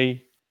Gauthier,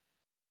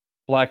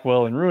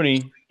 Blackwell, and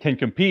Rooney can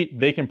compete,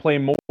 they can play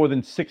more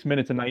than 6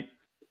 minutes a night.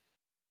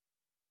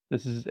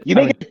 You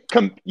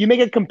make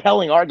a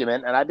compelling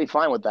argument, and I'd be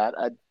fine with that.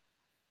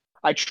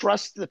 I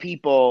trust the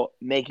people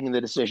making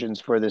the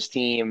decisions for this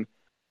team.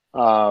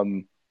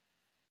 And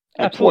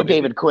poor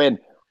David Quinn.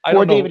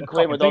 Poor David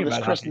Quinn with all this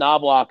Chris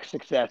Knobloch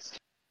success.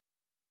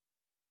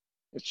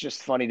 It's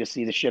just funny to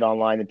see the shit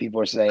online that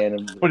people are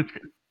saying. But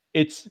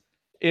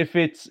if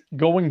it's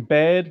going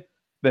bad,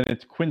 then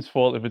it's Quinn's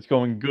fault. If it's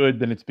going good,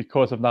 then it's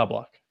because of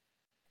Knobloch.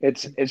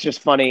 It's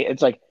just funny.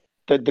 It's like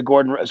the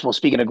Gordon. Well,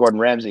 speaking of Gordon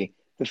Ramsay,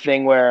 the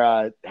thing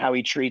where how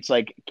he treats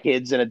like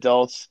kids and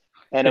adults,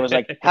 and it was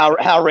like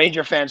how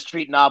Ranger fans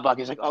treat Knobloch.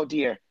 He's like, oh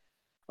dear,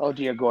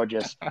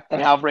 gorgeous,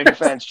 and how Ranger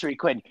fans treat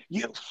Quinn.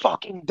 You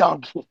fucking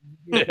donkey.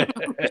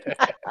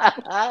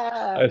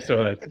 I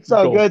saw that. It's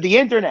so good. The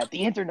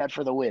internet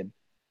for the win.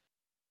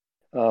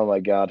 Oh my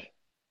god.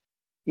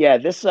 Yeah,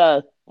 this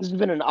has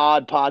been an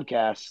odd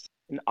podcast,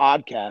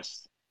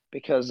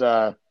 because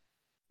none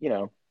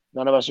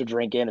of us are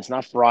drinking. It's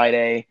not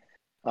Friday.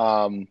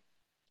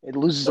 It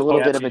loses a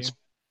little bit of its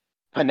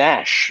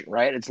panache,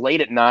 right? It's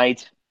late at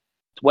night.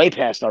 It's way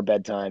past our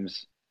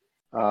bedtimes.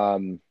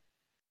 So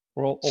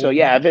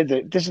yeah,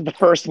 this is the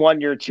first one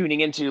you're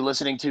tuning into,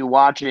 listening to,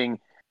 watching.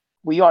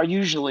 We are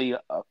usually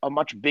a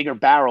much bigger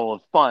barrel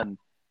of fun.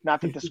 Not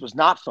that this was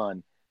not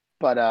fun,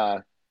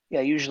 but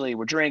usually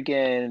we're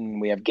drinking,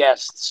 we have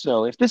guests.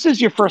 So if this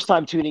is your first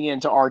time tuning in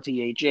to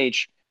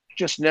RTHH,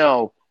 just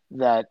know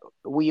that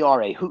we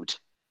are a hoot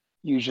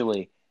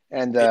usually.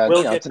 And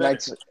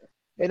tonight's,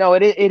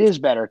 it is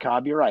better,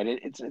 Cobb. You're right.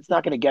 It's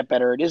not going to get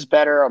better. It is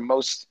better on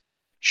most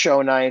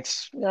show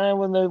nights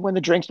when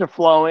the drinks are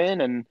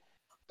flowing and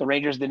the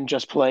Rangers didn't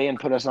just play and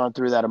put us on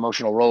through that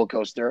emotional roller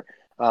coaster.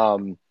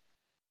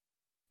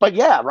 But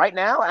yeah, right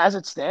now, as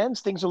it stands,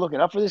 things are looking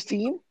up for this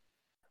team.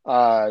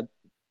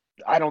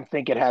 I don't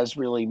think it has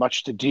really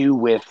much to do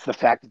with the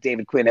fact that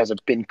David Quinn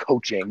hasn't been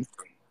coaching.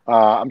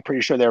 I'm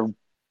pretty sure they're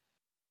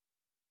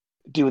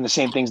doing the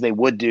same things they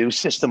would do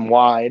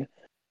system-wide.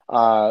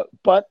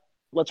 But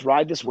let's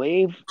ride this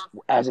wave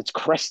as it's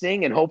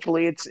cresting, and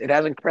hopefully it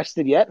hasn't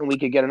crested yet, and we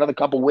could get another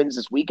couple wins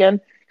this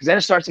weekend, because then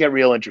it starts to get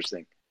real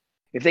interesting.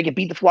 If they can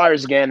beat the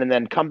Flyers again and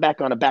then come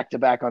back on a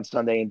back-to-back on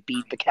Sunday and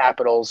beat the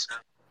Capitals,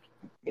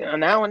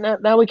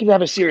 now we can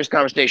have a serious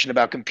conversation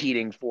about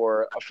competing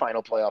for a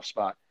final playoff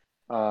spot.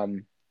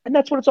 And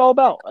that's what it's all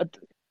about.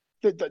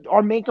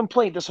 Our main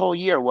complaint this whole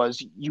year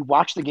was you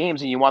watch the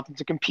games and you want them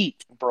to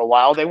compete. For a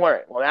while, they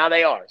weren't. Well, now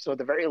they are. So at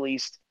the very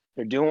least,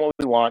 they're doing what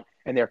we want,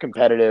 and they're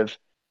competitive.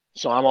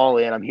 So I'm all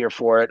in. I'm here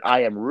for it.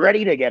 I am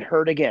ready to get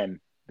hurt again,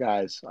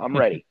 guys. I'm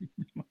ready.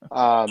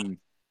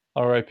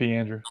 R.I.P.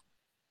 Andrew.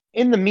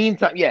 In the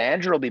meantime, yeah,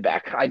 Andrew will be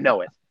back. I know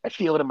it. I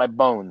feel it in my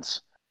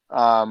bones.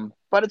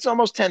 But it's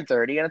almost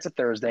 10:30, and it's a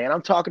Thursday, and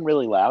I'm talking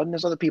really loud, and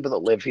there's other people that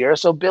live here.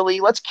 So, Billy,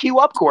 let's cue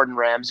up Gordon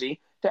Ramsay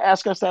to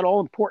ask us that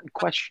all-important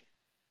question.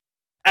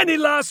 Any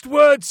last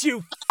words, you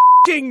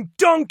f***ing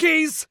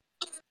donkeys?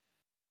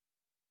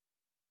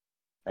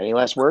 Any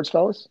last words,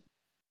 fellas?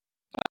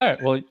 All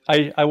right. Well,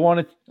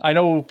 I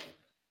know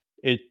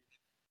it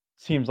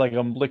seems like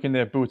I'm licking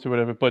their boots or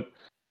whatever, but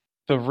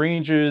the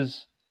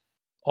Rangers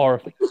are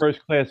a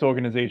first-class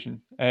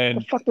organization. And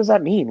what the fuck does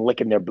that mean,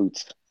 licking their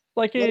boots?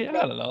 Like, I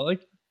don't know,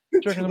 like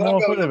jerking them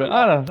off, whatever.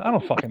 I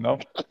don't fucking know.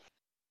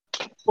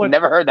 But,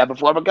 never heard that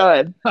before, but go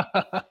ahead. I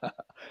don't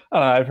know,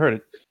 I've heard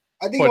it.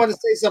 I think you want to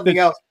say something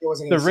else.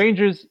 The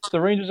Rangers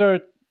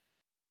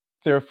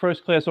they're a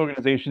first-class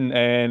organization,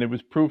 and it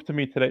was proved to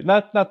me today.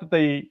 Not that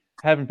they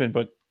haven't been,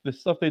 but the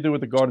stuff they do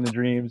with the Garden of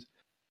Dreams,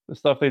 the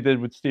stuff they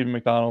did with Stephen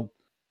McDonald,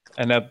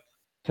 and that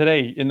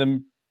today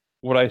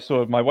what I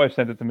saw, my wife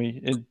sent it to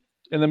me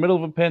in the middle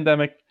of a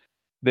pandemic,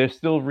 they're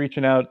still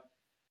reaching out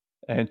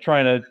and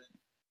trying to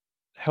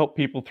help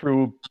people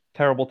through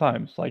terrible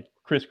times. Like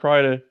Chris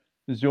Kreider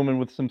zooming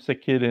with some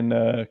sick kid in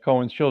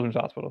Cohen's Children's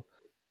Hospital.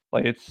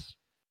 Like it's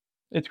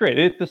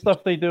great. The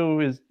stuff they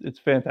do it's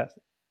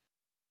fantastic.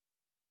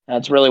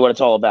 That's really what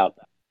it's all about.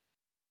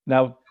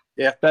 Now,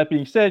 that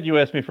being said, you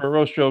asked me for a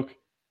roast joke,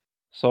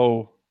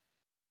 so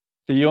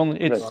the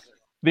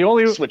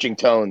only switching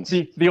tones.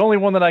 The only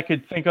one that I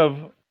could think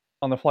of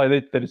on the fly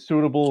that is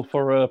suitable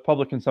for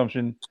public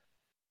consumption,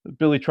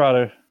 Billy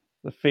Trotter.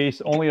 The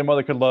face only a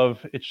mother could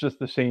love. It's just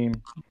the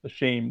shame that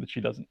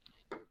she doesn't.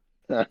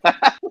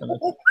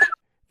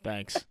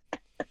 Thanks.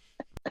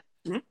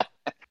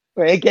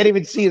 I can't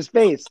even see his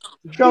face.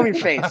 Show me your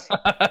face.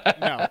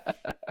 No.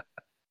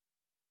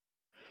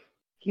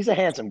 He's a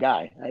handsome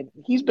guy.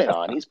 He's been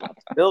on. He's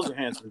popped. Bill's a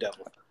handsome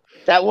devil.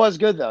 That was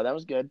good though. That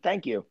was good.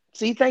 Thank you.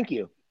 See, thank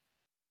you.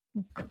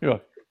 Yeah,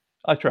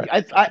 I tried.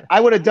 I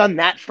would have done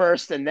that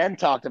first and then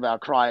talked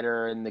about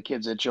Kreider and the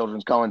kids at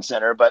Children's Cohen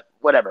Center, but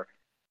whatever.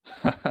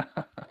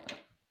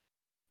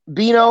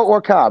 Bino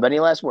or Cobb, any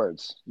last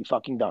words? You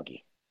fucking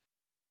donkey.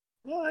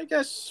 Well, I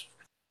guess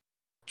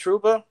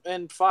Trouba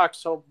and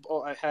Fox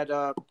I had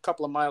a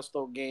couple of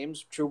milestone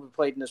games. Trouba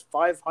played in his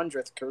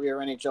 500th career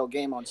NHL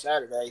game on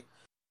Saturday,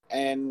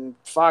 and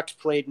Fox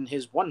played in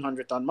his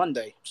 100th on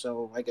Monday.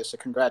 So I guess a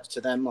congrats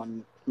to them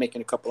on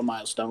making a couple of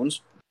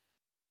milestones.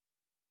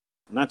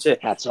 And that's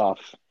it. Hats off.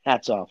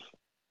 Hats off.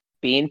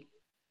 Bean?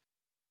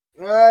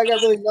 I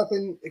got really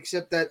nothing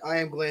except that I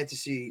am glad to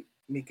see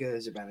Mika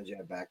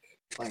Zibanejad back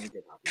playing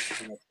good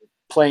hockey.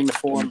 Playing the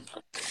form.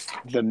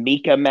 The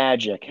Mika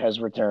magic has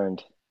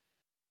returned.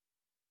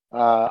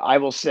 I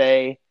will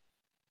say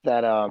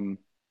that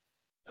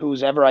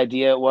whose ever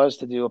idea it was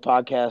to do a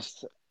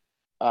podcast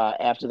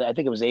after that, I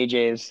think it was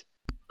AJ's.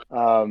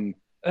 If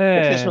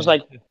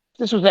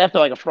this was after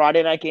like a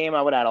Friday night game,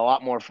 I would have had a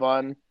lot more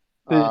fun.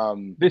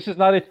 This is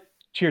not a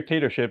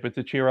cheertatorship; it's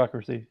a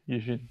cheerocracy.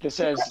 You should. This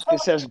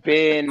has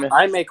been.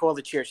 I make all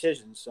the cheer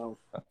decisions, so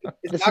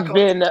This has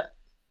been.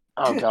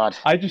 Oh God!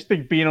 I just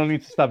think Bino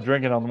needs to stop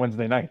drinking on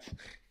Wednesday nights.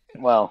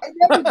 Well, I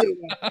never do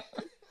that.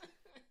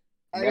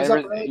 I was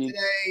up early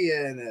today,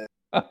 and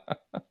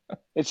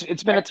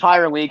it's been a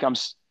tiring week. I'm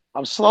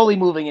slowly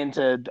moving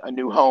into a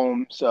new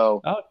home,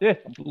 so. Oh yeah,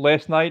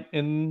 last night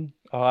in.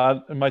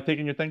 Am I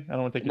taking your thing? I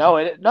don't want to take. No.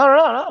 It's not.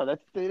 Oh,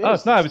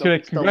 it's not. I was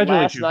going to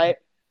congratulate you. Night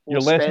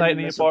Your last night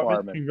in the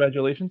apartment.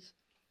 Congratulations.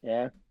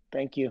 Yeah,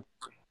 thank you.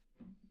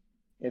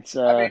 It's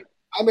I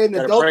made an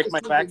gotta adult break my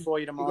decision back for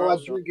you to tomorrow. go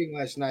out drinking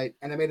last night,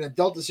 and I made an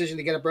adult decision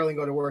to get up early and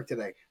go to work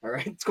today. All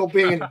right, it's called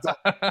being an adult.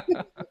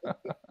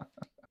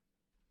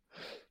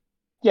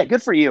 Yeah,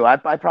 good for you. I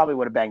probably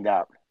would have banged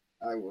out.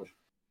 I would.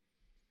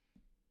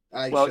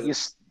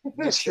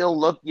 You still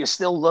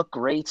look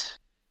great.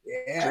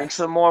 Yeah. Drink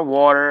some more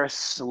water,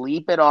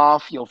 sleep it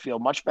off. You'll feel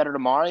much better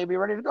tomorrow. You'll be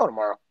ready to go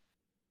tomorrow.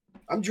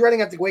 I'm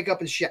dreading having to wake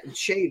up and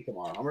shave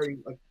tomorrow. I'm already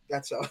like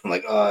that's. I'm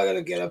like, oh, I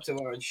gotta get up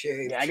tomorrow and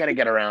shave. Yeah, I got to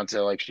get around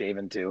to like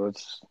shaving too.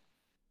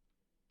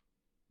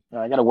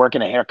 I got to work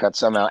in a haircut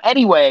somehow.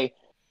 Anyway,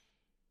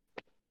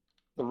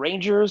 the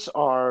Rangers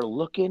are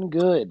looking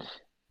good.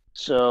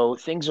 So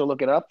things are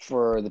looking up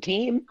for the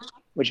team,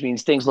 which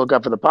means things look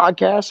up for the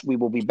podcast. We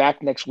will be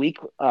back next week.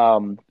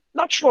 Not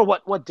sure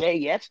what day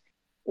yet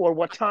or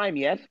what time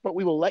yet, but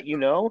we will let you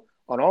know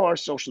on all our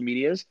social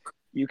medias.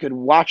 You can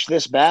watch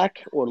this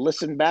back or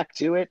listen back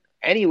to it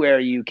anywhere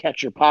you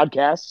catch your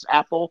podcasts,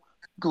 Apple,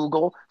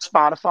 Google,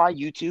 Spotify,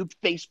 YouTube,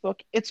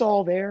 Facebook. It's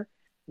all there.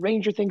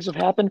 Ranger things have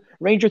happened.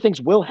 Ranger things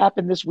will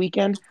happen this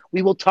weekend.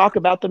 We will talk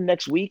about them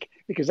next week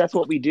because that's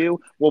what we do.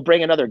 We'll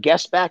bring another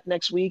guest back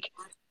next week.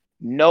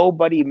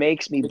 Nobody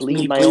makes me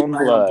bleed my own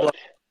blood.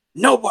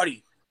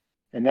 Nobody.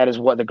 And that is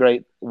what the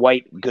great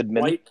White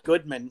Goodman. White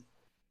Goodman.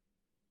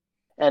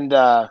 And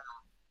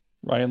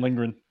Ryan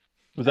Lindgren.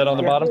 Was that on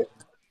the bottom?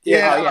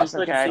 Yeah. Oh, yes.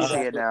 Okay, I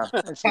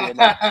see it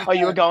now. Oh,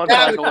 you were going for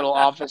like a little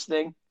office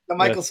thing? The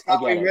Michael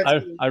Scott.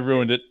 I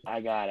ruined it.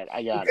 I got it.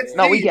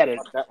 No, we get it.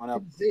 That one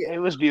up. It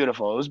was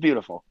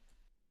beautiful.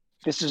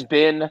 This has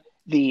been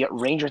the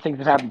Ranger Things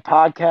That Happen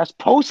podcast,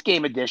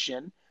 post-game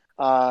edition.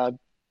 A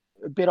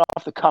bit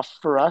off the cuff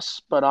for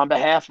us, but on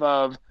behalf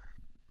of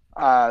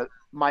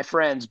my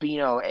friends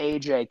Bino,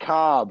 AJ,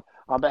 Cobb,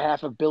 on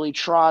behalf of Billy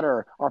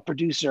Trotter, our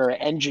producer,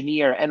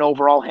 engineer, and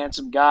overall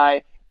handsome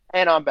guy,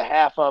 and on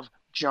behalf of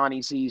Johnny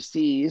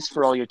CC's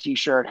for all your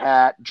t-shirt,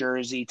 hat,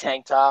 jersey,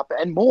 tank top,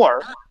 and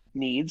more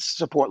needs,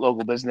 support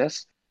local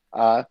business.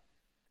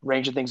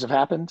 Ranger things have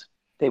happened.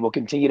 They will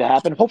continue to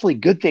happen. Hopefully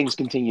good things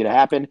continue to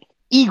happen.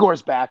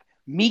 Igor's back.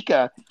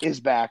 Mika is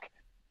back.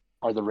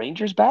 Are the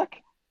Rangers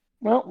back?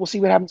 Well, we'll see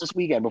what happens this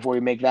weekend before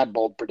we make that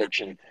bold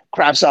prediction.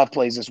 Kravtsov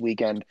plays this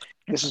weekend.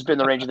 This has been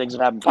the Ranger Things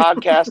Have Happened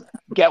podcast.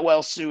 Get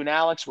well soon,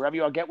 Alex. Wherever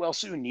you are, get well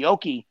soon.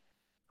 Nyoki,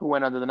 who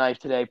went under the knife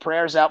today.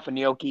 Prayers out for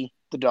Nyoki,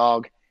 the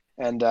dog.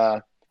 And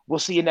we'll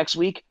see you next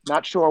week.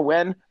 Not sure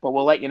when, but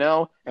we'll let you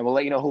know. And we'll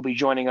let you know who'll be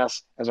joining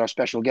us as our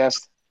special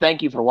guest.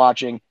 Thank you for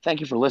watching. Thank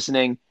you for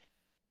listening.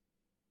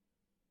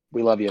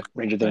 We love you.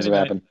 Ranger Things Have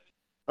Happened.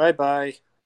 Bye-bye.